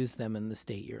you'll abuse them in the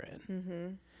state you're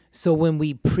in. So when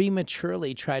we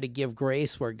prematurely try to give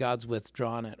grace where God's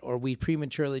withdrawn it, or we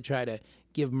prematurely try to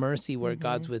give mercy where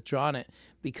God's withdrawn it,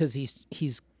 because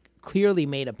he's clearly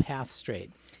made a path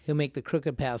straight. He'll make the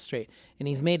crooked path straight, and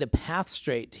he's made a path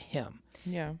straight to him.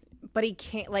 Yeah. But he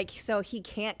can't, like, so he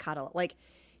can't cuddle. Like,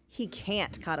 he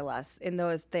can't cuddle us in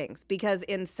those things because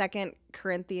in 2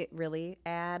 Corinthians, really,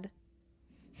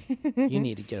 You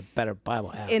need to get a better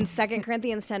Bible app. in 2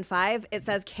 Corinthians 10:5, it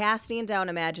says, casting down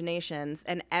imaginations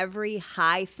and every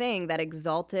high thing that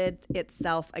exalted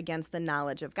itself against the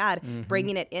knowledge of God,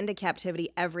 bringing it into captivity,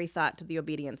 every thought to the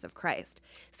obedience of Christ.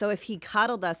 So if he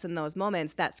coddled us in those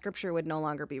moments, that scripture would no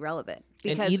longer be relevant.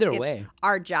 Because either it's way.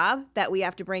 our job that we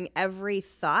have to bring every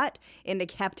thought into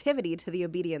captivity to the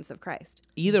obedience of Christ.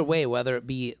 Either way, whether it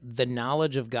be the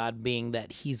knowledge of God being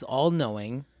that he's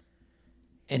all-knowing,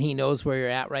 and he knows where you're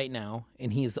at right now,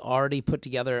 and he's already put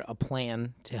together a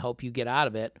plan to help you get out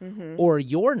of it, or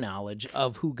your knowledge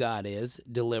of who God is,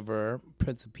 deliverer,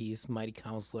 Prince of Peace, mighty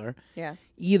counselor. Yeah.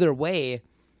 Either way,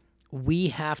 we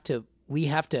have to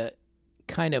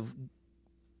kind of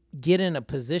get in a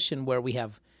position where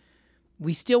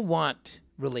we still want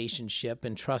relationship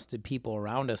and trusted people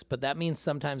around us, but that means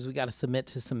sometimes we got to submit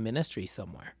to some ministry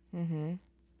somewhere.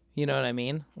 You know what I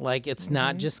mean? Like it's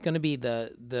not just going to be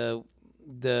the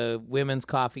women's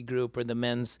coffee group or the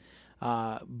men's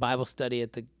Bible study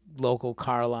at the local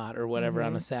car lot or whatever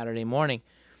on a Saturday morning.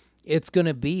 It's going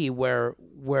to be where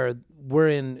we're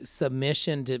in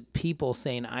submission to people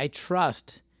saying, I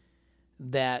trust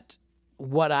that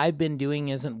what I've been doing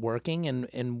isn't working,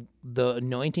 and the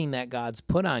anointing that God's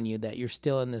put on you, that you're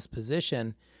still in this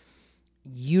position,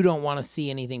 you don't want to see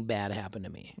anything bad happen to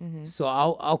me. So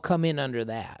I'll come in under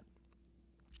that.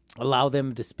 Allow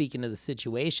them to speak into the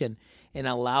situation and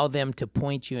allow them to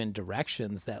point you in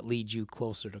directions that lead you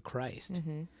closer to Christ.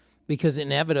 Because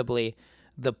inevitably,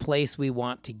 the place we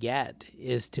want to get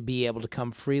is to be able to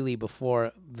come freely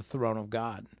before the throne of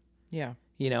God. Yeah.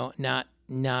 You know, not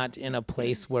in a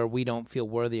place where we don't feel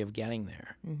worthy of getting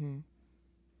there.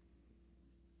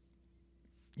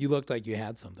 You looked like you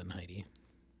had something, Heidi.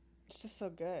 It's just so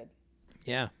good.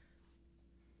 Yeah.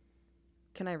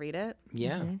 Can I read it?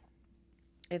 Yeah.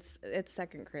 It's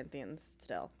 2 Corinthians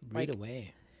still. Read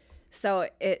away. So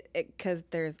it because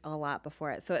there's a lot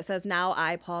before it. So it says, "Now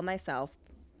I, Paul, myself,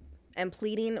 am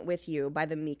pleading with you by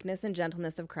the meekness and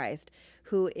gentleness of Christ,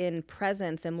 who in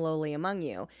presence am lowly among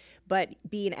you, but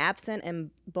being absent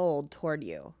am bold toward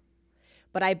you.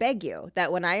 But I beg you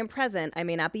that when I am present, I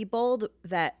may not be bold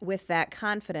with that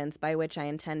confidence by which I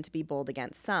intend to be bold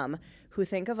against some who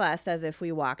think of us as if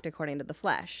we walked according to the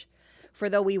flesh. For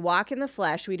though we walk in the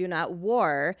flesh, we do not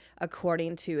war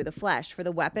according to the flesh. For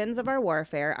the weapons of our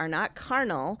warfare are not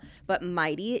carnal, but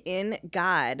mighty in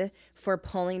God for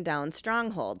pulling down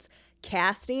strongholds,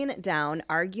 casting down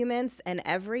arguments and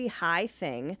every high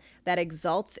thing that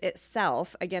exalts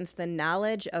itself against the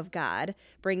knowledge of God,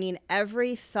 bringing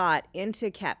every thought into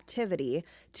captivity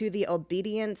to the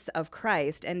obedience of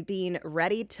Christ, and being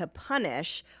ready to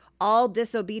punish all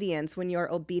disobedience when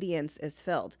your obedience is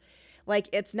filled." Like,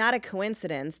 it's not a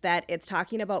coincidence that it's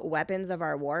talking about weapons of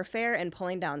our warfare and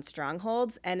pulling down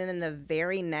strongholds. And then in the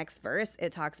very next verse,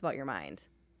 it talks about your mind.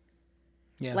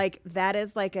 Yeah. Like, that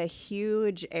is like a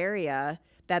huge area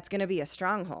that's going to be a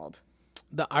stronghold.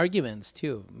 The arguments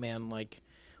too, man. Like,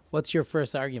 what's your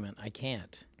first argument? I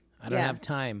can't. I don't Yeah. have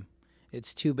time.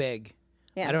 It's too big.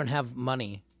 Yeah. I don't have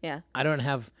money. Yeah. I don't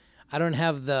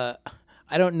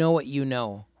know what you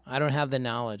know. I don't have the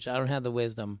knowledge. I don't have the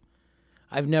wisdom.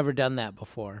 I've never done that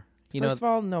before. First of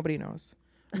all, nobody knows.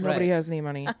 Nobody has any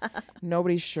money.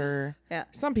 Nobody's sure. Yeah.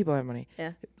 Some people have money.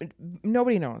 Yeah.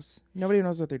 Nobody knows. Nobody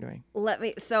knows what they're doing.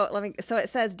 So it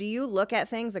says, do you look at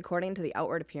things according to the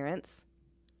outward appearance?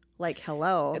 Like,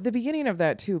 hello. At the beginning of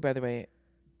that too, by the way,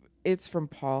 it's from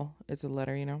Paul. It's a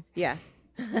letter, you know? Yeah.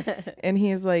 And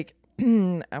he's like,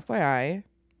 FYI,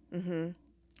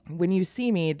 when you see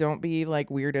me, don't be like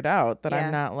weirded out that Yeah.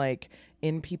 I'm not like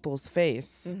in people's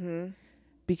face.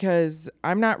 Because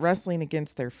I'm not wrestling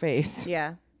against their face.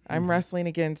 Yeah. I'm wrestling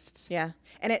against. Yeah.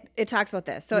 And it talks about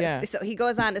this. So, Yeah. so he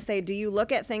goes on to say, do you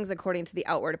look at things according to the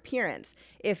outward appearance?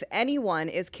 If anyone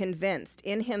is convinced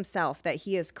in himself that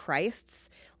he is Christ's,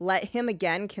 let him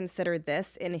again consider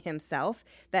this in himself,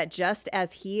 that just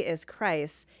as he is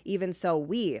Christ, even so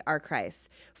we are Christ.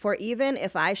 For even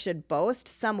if I should boast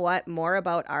somewhat more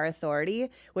about our authority,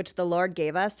 which the Lord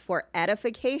gave us for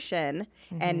edification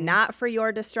and not for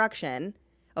your destruction.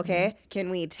 Okay, can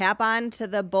we tap on to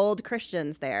the bold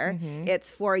Christians there? It's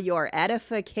for your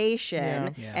edification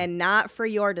Yeah. and not for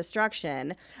your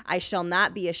destruction. I shall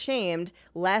not be ashamed,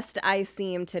 lest I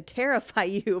seem to terrify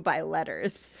you by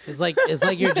letters. It's like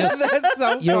you're just That's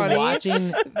so you're funny.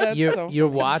 watching That's so you're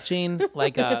watching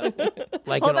like an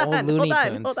old Looney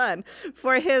Tunes. Hold on.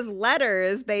 For his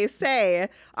letters, they say,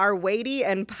 are weighty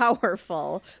and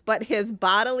powerful, but his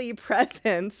bodily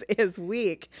presence is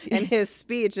weak and his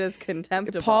speech is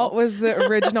contemptible. Paul was the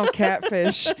original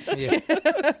catfish.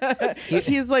 Yeah.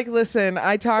 He's like, listen,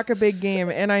 I talk a big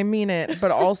game and I mean it, but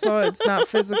also it's not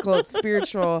physical, it's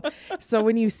spiritual. So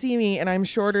when you see me and I'm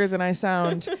shorter than I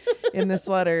sound in this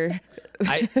letter,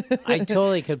 I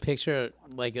totally could picture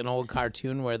like an old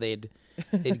cartoon where they'd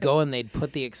go and they'd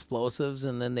put the explosives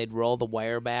and then they'd roll the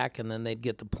wire back and then they'd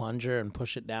get the plunger and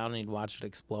push it down and you'd watch it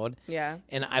explode. Yeah.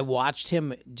 And I watched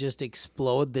him just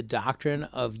explode the doctrine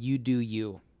of you do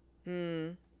you.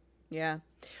 Yeah.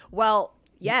 Well,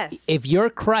 yes. If you're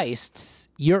Christ's,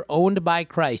 you're owned by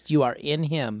Christ. You are in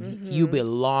him. You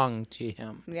belong to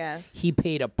him. Yes. He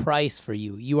paid a price for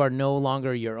you. You are no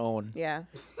longer your own. Yeah.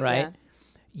 Right? Yeah.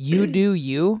 You do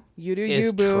you. you do is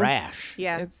you, boo. trash.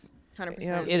 Yeah. It's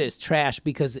 100%. It is trash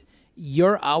because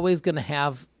you're always going to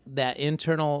have that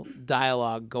internal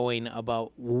dialogue going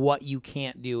about what you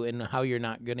can't do and how you're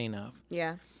not good enough.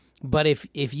 Yeah. But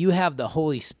if you have the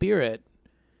Holy Spirit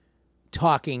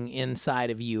talking inside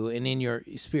of you and in your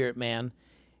spirit, man,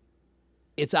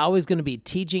 it's always going to be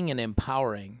teaching and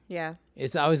empowering. Yeah.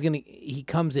 It's always going to, he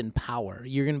comes in power.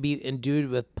 You're going to be endued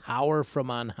with power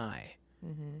from on high.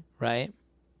 Right?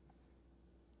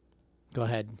 Go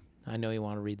ahead. I know you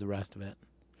want to read the rest of it.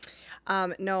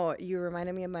 No, you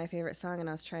reminded me of my favorite song, and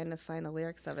I was trying to find the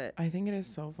lyrics of it. I think it is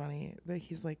so funny that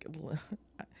he's like,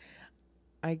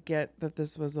 I get that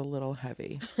this was a little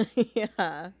heavy.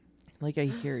 Yeah. Like, I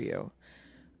hear you.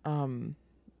 But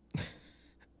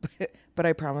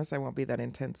I promise I won't be that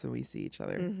intense when we see each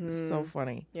other. It's so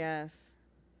funny. Yes.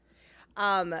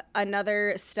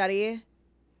 Another study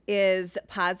is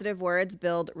positive words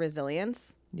build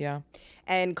resilience Yeah.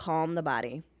 and calm the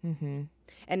body. Mm-hmm.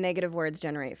 And negative words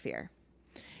generate fear.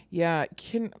 Yeah.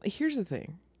 Here's the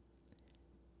thing.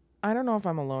 I don't know if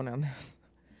I'm alone on this,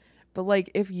 but like,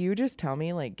 if you just tell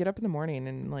me, like, get up in the morning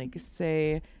and like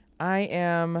say, I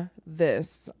am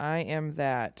this. I am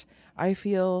that. I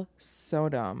feel so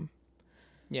dumb.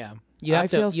 Yeah. You I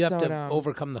have feel to so dumb.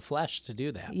 overcome the flesh to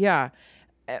do that. Yeah.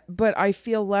 But I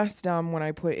feel less dumb when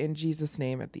I put in Jesus'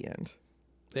 name at the end.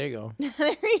 There you go. There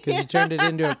you Because you turned it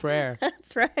into a prayer.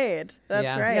 That's right. That's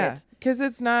Yeah. right. Yeah. Because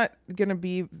it's not going to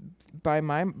be by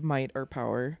my might or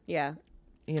power, Yeah.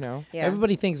 you know? Yeah.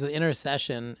 Everybody thinks of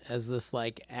intercession as this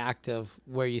like act of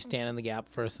where you stand in the gap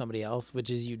for somebody else, which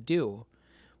is you do.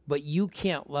 But you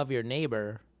can't love your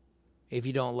neighbor if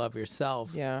you don't love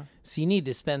yourself. Yeah. So you need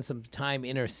to spend some time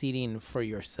interceding for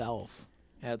yourself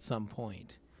at some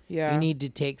point. Yeah. You need to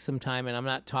take some time, and I'm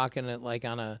not talking it like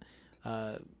on a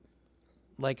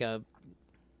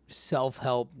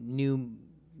self-help new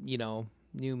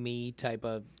me type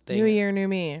of thing. New year, new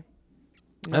me.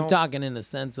 I'm Nope. talking in the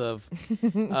sense of He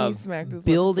smacked his lips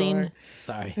building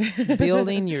sore.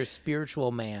 building your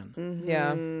spiritual man.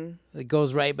 Yeah. It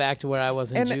goes right back to where I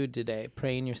was in And- Jude today,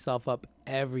 praying yourself up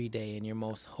every day in your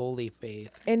most holy faith.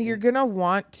 And you're going to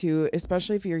want to,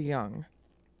 especially if you're young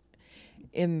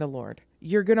in the Lord,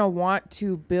 you're going to want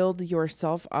to build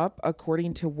yourself up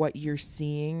according to what you're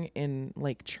seeing in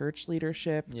like church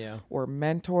leadership Yeah. or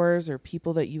mentors or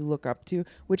people that you look up to,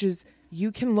 which is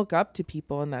you can look up to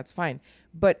people and that's fine.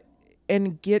 But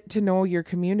and get to know your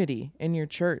community and your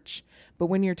church. But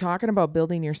when you're talking about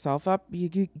building yourself up, you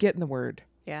get in the word.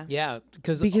 Yeah. Yeah,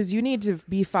 because Because you need to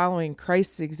be following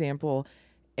Christ's example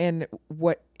and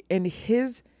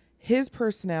his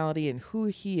personality and who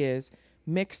he is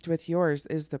mixed with yours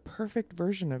is the perfect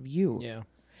version of you. yeah,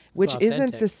 Which It's isn't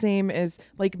authentic. the same as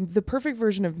like the perfect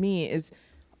version of me is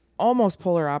almost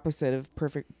polar opposite of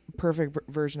perfect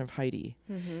version of Heidi.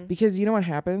 Because you know what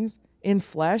happens in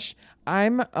flesh,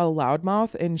 I'm a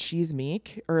loudmouth and she's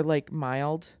meek or like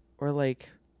mild or like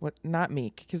what, not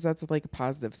meek, because that's like a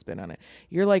positive spin on it.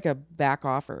 You're like a back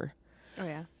offer, Oh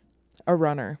yeah. a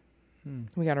runner.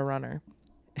 We got a runner.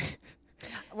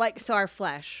 Like so our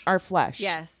flesh. Our flesh.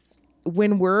 Yes.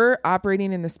 When we're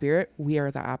operating in the spirit, we are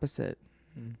the opposite.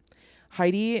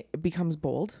 Heidi becomes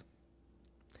bold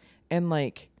and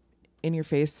like in your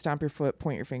face, stomp your foot,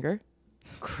 point your finger.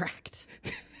 Correct.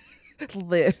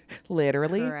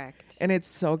 Literally. Correct. And it's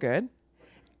so good.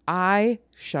 I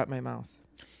shut my mouth.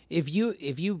 if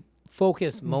you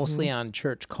focus mostly on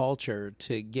church culture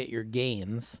to get your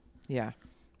gains, Yeah.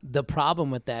 the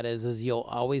problem with that is you'll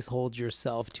always hold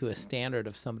yourself to a standard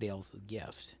of somebody else's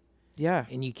gift. Yeah.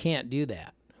 And you can't do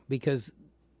that because,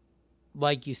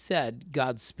 like you said,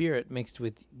 God's spirit mixed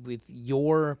with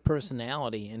your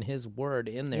personality and his word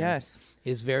in there Yes.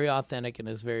 is very authentic and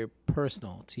is very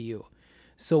personal to you.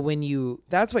 So when you,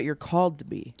 That's what you're called to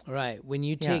be. right, when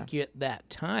you Yeah. take that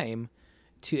time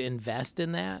to invest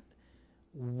in that,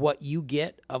 what you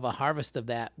get of a harvest of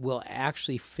that will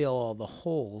actually fill all the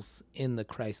holes in the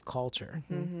Christ culture.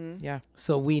 Yeah.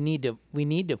 So we need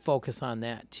to focus on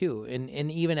that too. And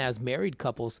even as married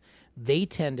couples, they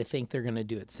tend to think they're going to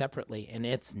do it separately, and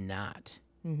it's not.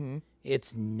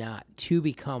 It's not. To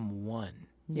become one.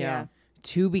 Yeah.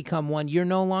 To become one. You're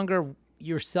no longer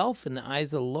yourself in the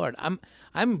eyes of the Lord.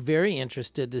 I'm very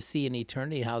interested to see in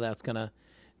eternity how that's going to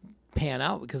pan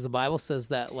out, because the Bible says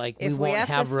that like If we won't have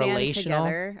have to stand relational.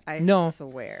 together, I No.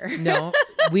 swear. No,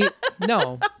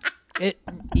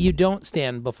 you don't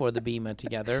stand before the bema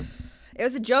together. It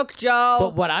was a joke, Joe.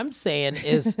 But what I'm saying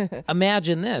is,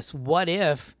 imagine this: what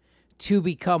if two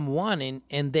become one,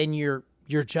 and then you're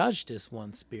judged as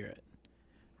one spirit,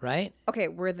 right? Okay,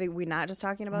 were we not just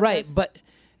talking about Right, this? but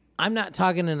I'm not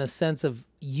talking in a sense of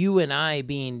you and I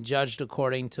being judged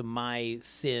according to my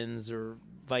sins or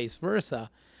vice versa.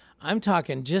 I'm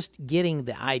talking just getting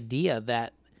the idea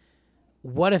that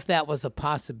what if that was a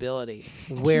possibility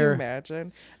Can you where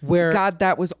imagine? where God,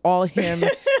 that was all him.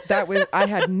 I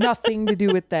had nothing to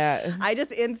do with that. I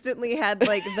just instantly had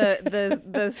like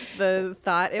the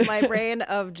thought in my brain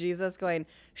of Jesus going,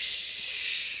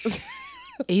 shh.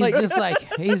 he's just like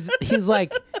he's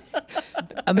like,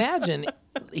 imagine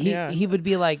Yeah. he would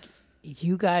be like,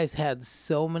 you guys had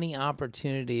so many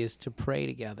opportunities to pray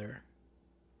together.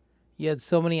 You had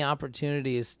so many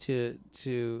opportunities to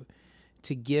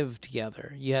give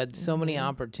together. You had so many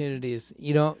opportunities,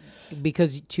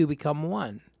 because two become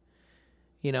one.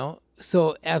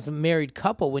 So as a married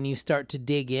couple, when you start to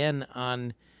dig in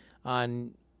on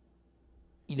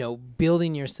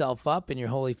building yourself up in your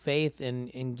holy faith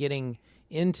and getting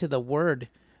into the word,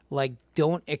 like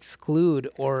don't exclude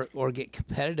or get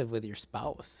competitive with your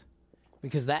spouse,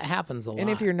 because that happens a lot. And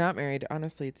if you're not married,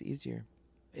 honestly, it's easier.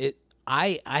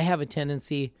 I have a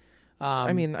tendency.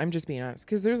 I mean, I'm just being honest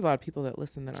because there's a lot of people that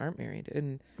listen that aren't married,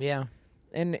 and Yeah.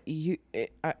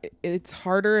 it's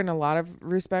harder in a lot of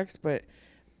respects, but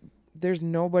there's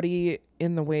nobody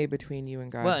in the way between you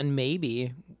and God. Well, and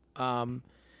maybe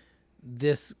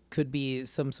this could be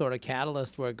some sort of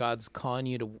catalyst where God's calling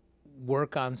you to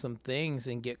work on some things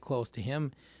and get close to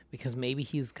him, because maybe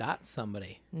he's got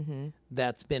somebody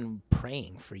that's been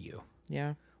praying for you.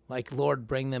 Yeah. Like, Lord,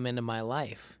 bring them into my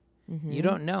life. You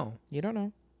don't know. You don't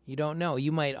know. You don't know.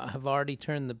 You might have already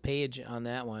turned the page on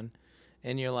that one,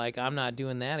 and you're like, I'm not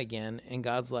doing that again. And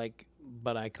God's like,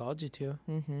 but I called you to.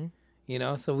 You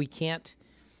know, so we can't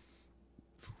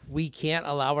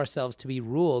allow ourselves to be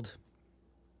ruled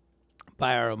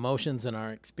by our emotions and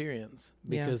our experience,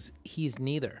 because he's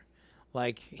neither.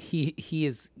 Like, he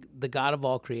is the God of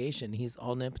all creation. He's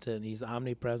omnipotent. He's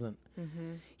omnipresent.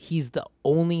 He's the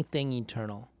only thing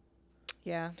eternal.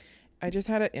 Yeah. I just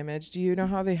had an image. Do you know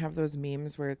how they have those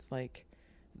memes where it's like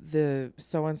the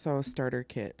so-and-so starter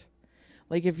kit?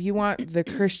 Like, if you want the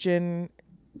Christian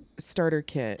starter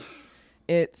kit,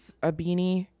 it's a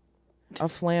beanie, a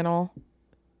flannel,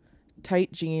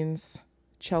 tight jeans,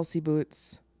 Chelsea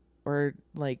boots, or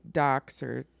like Docs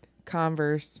or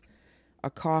Converse,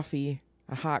 a coffee,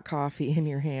 a hot coffee in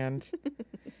your hand.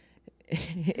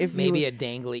 If Maybe you, a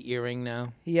dangly earring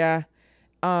now. yeah,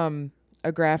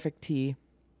 a graphic tee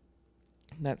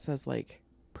that says like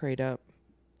prayed up,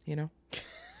 you know.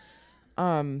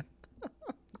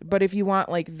 But if you want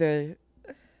like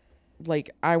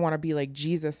I want to be like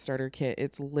Jesus starter kit,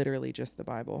 it's literally just the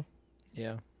Bible.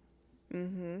 Yeah.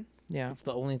 Yeah. It's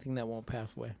the only thing that won't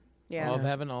pass away. Yeah. All of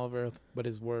heaven, all of earth, but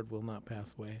his word will not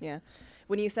pass away. Yeah.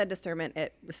 When you said discernment, I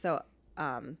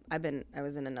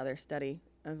was in another study.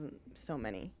 I was in so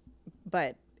many.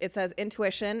 But it says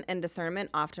intuition and discernment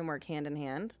often work hand in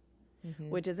hand,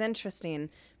 which is interesting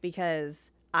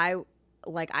because I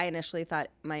initially thought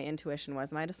my intuition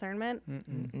was my discernment.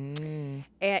 And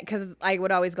because I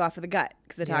would always go off of the gut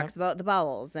because it talks about the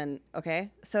bowels. And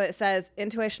so it says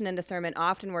intuition and discernment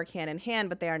often work hand in hand,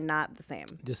 but they are not the same.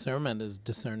 Discernment is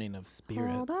discerning of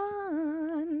spirits. Hold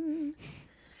on.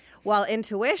 While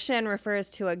intuition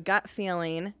refers to a gut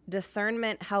feeling,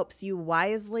 discernment helps you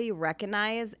wisely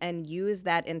recognize and use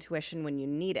that intuition when you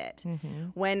need it.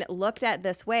 When looked at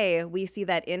this way, we see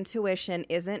that intuition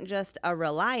isn't just a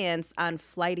reliance on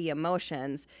flighty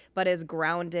emotions, but is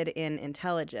grounded in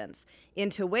intelligence.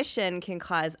 Intuition can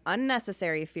cause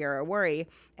unnecessary fear or worry,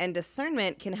 and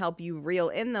discernment can help you reel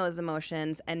in those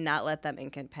emotions and not let them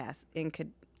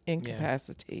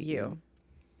Incapacitate you.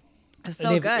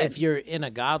 So and good. if you're in a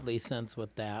godly sense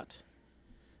with that,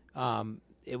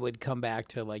 it would come back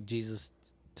to like Jesus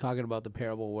talking about the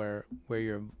parable where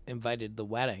you're invited to the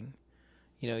wedding.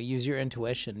 You know, use your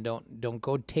intuition. Don't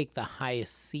go take the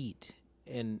highest seat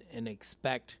and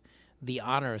expect the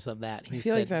honors of that. I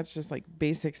feel like that's just like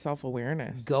basic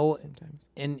self-awareness. Go sometimes.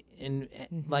 and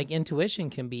like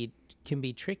intuition can be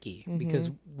tricky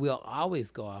because we'll always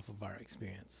go off of our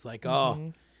experience. Like,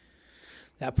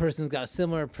 that person's got a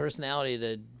similar personality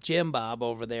to Jim Bob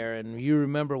over there, and you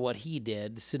remember what he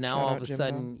did. So now all of a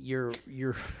sudden you're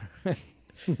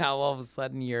now all of a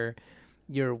sudden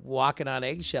you're walking on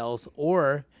eggshells,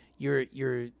 or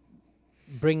you're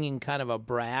bringing kind of a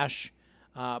brash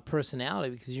personality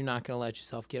because you're not going to let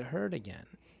yourself get hurt again.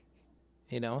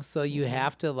 You know, so you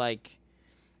have to like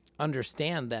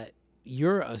understand that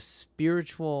you're a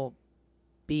spiritual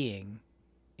being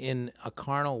in a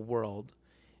carnal world.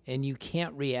 And you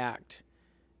can't react.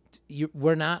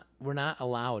 We're not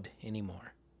allowed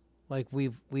anymore. Like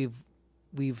we've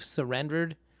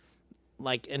surrendered.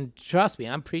 Like, and trust me,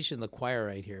 I'm preaching the choir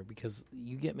right here because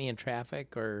you get me in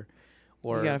traffic or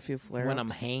you got a few flare-ups. when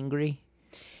I'm hangry.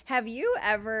 Have you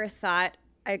ever thought?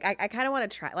 I kind of want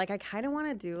to try. Like, I kind of want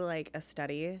to do like a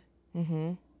study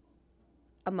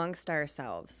amongst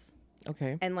ourselves.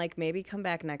 Okay. And like maybe come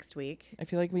back next week I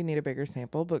feel like we need a bigger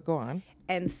sample, but go on.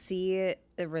 and see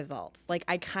the results. Like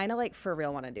I kind of like for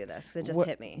real want to do this. It just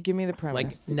hit me. Give me the Like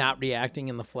premise. not reacting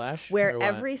in the flesh. or Where what?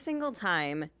 every single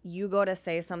time you go to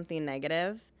say something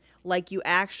negative, like you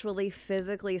actually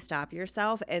physically stop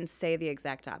yourself and say the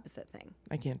exact opposite thing.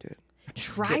 I can't do it.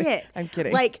 Try it. I'm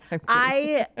kidding. Like I'm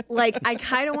kidding. I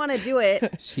kind of want to do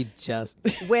it She just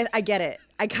with. I get it.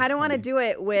 I kind of want to do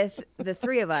it with the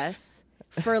three of us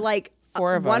for like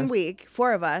Four of 1 us. week.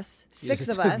 4 of us. you 6 just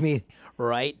of took us. me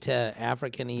right to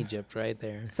African Egypt right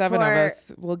there. 7 for- of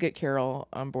us. We'll get Carol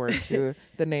on board to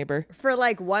the neighbor. For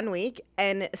like 1 week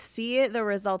and see the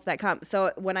results that come.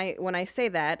 So when I say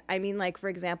that, I mean like for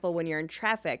example when you're in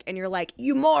traffic and you're like,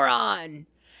 "You moron."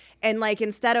 And like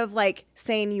instead of like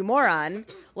saying "you moron,"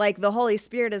 like the Holy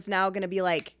Spirit is now going to be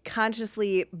like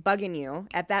consciously bugging you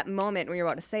at that moment when you're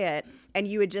about to say it, and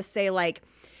you would just say like,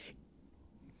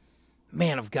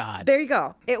 man of God. There you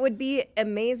go. It would be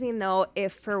amazing, though,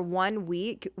 if for 1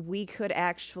 week we could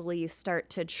actually start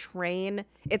to train.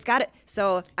 It's got it.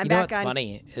 So I'm You know back what's on.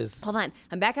 funny is Hold on.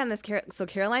 I'm back on this. So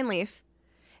Caroline Leaf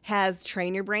has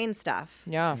train your brain stuff.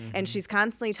 Yeah. And she's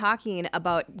constantly talking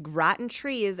about rotten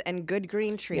trees and good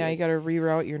green trees. Yeah, you got to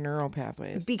reroute your neural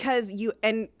pathways. Because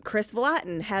and Chris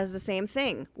Vallotton has the same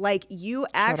thing. Like you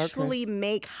out, actually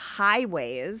make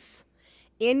highways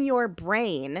in your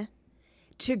brain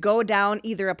to go down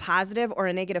either a positive or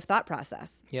a negative thought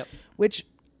process. yep. Which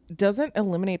doesn't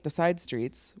eliminate the side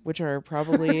streets, which are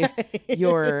probably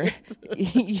your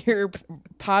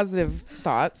positive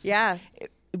thoughts. Yeah.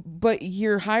 But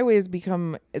your highways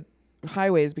become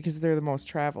highways because they're the most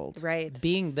traveled. Right.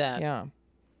 Being that Yeah.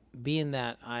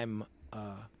 I'm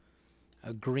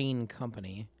a green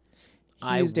company,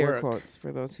 He used air quotes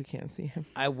for those who can't see him.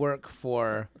 I work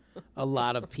for a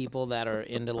lot of people that are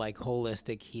into like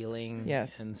holistic healing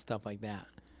Yes. and stuff like that.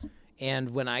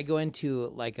 And when I go into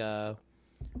like a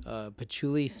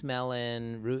patchouli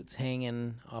smelling, roots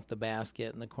hanging off the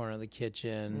basket in the corner of the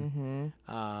kitchen,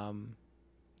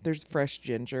 There's fresh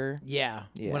ginger. yeah.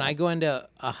 Yeah. When I go into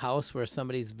a house where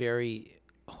somebody's very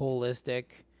holistic,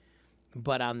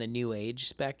 but on the new age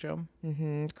spectrum,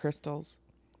 Crystals.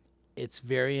 it's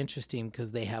very interesting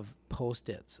because they have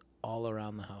Post-its all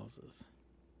around the houses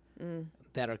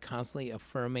that are constantly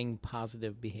affirming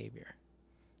positive behavior.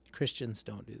 Christians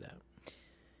don't do that.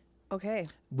 Okay.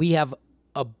 We have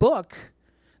a book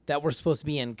that we're supposed to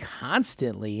be in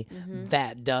constantly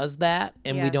that does that,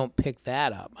 and Yeah. we don't pick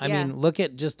that up. I Yeah. mean, look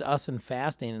at just us and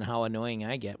fasting and how annoying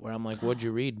I get, where I'm like, what'd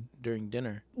you read during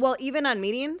dinner? Well, even on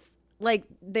meetings, like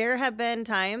there have been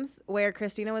times where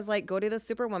Christina was like, go do the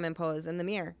Superwoman pose in the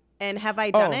mirror. And have I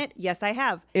done Oh. it? Yes, I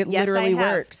have. It Yes, I literally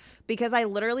have. works. Because I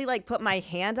literally like put my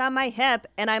hand on my hip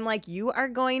and I'm like, you are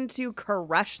going to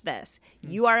crush this.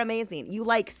 You are amazing. You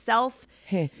like self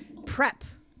Hey, prep.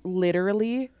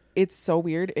 literally, it's so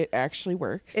weird. It actually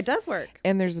works. It does work.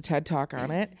 And there's a TED Talk on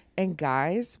it. And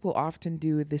guys will often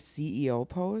do the CEO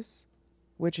pose,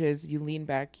 which is you lean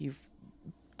back, you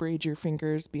braid your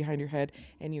fingers behind your head,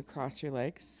 and you cross your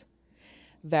legs.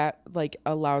 That like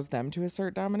allows them to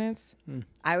assert dominance.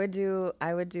 I would do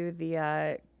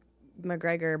the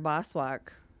McGregor boss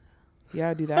walk.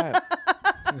 Yeah, do that.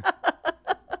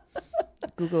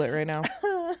 Google it right now.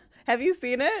 Have you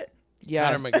seen it?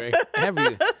 Yes. Conor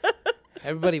McGregor.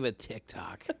 Everybody with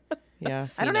TikTok.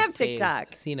 Yes. I don't have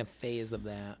TikTok. Seen a phase of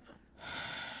that.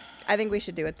 I think we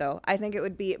should do it though. I think it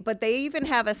would be, but they even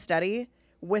have a study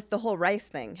with the whole rice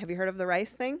thing. Have you heard of the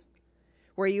rice thing?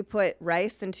 Where you put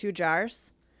rice in 2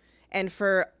 jars and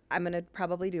I'm going to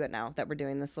probably do it now that we're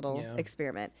doing this little Yeah.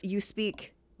 experiment. You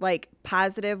speak like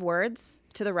positive words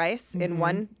to the rice in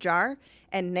one jar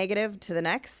and negative to the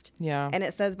next. Yeah. And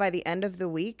it says by the end of the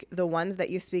week, the ones that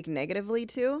you speak negatively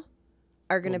to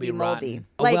are going to Will be moldy. rotten.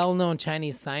 Like A well-known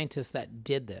Chinese scientist that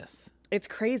did this. it's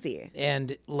crazy.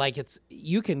 And like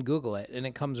you can Google it and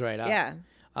it comes right up. Yeah.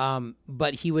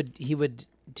 But he would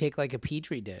take like a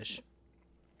petri dish,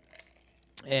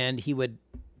 and he would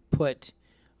put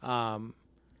a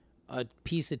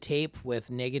piece of tape with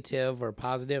negative or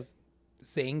positive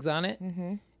sayings on it,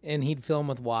 and he'd fill them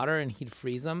with water and he'd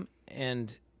freeze them,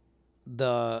 and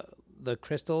the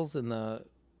crystals and the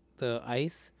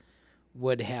ice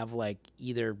would have like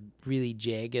either really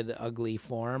jagged, ugly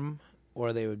form,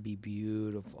 or they would be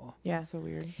beautiful. Yeah. That's so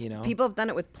weird. You know? People have done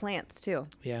it with plants too.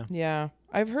 Yeah. Yeah.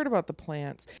 I've heard about the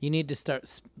plants. You need to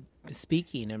start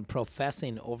speaking and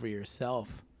professing over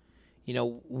yourself. You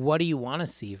know, what do you want to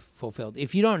see fulfilled?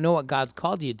 If you don't know what God's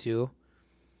called you to,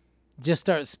 just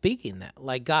start speaking that.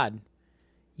 Like, God,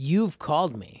 you've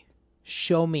called me.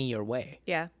 Show me your way.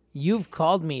 Yeah. You've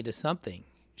called me to something.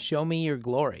 Show me your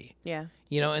glory. Yeah.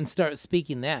 You know, and start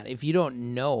speaking that. If you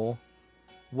don't know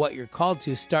what you're called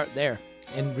to, start there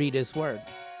and read his word.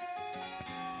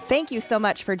 Thank you so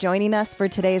much for joining us for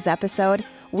today's episode.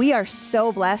 We are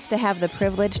so blessed to have the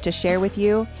privilege to share with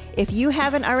you. If you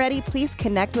haven't already, please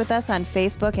connect with us on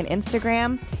Facebook and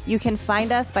Instagram. You can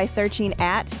find us by searching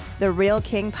at The Real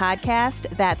King Podcast.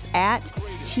 That's at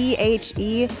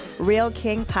THE Real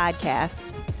King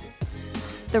Podcast.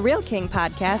 The Real King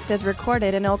Podcast is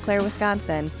recorded in Eau Claire,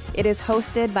 Wisconsin. It is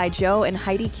hosted by Joe and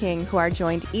Heidi King, who are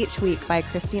joined each week by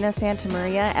Christina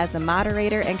Santamaria as a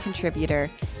moderator and contributor.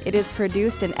 It is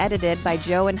produced and edited by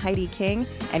Joe and Heidi King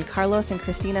and Carlos and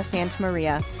Christina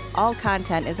Santamaria. All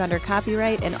content is under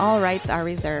copyright and all rights are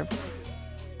reserved.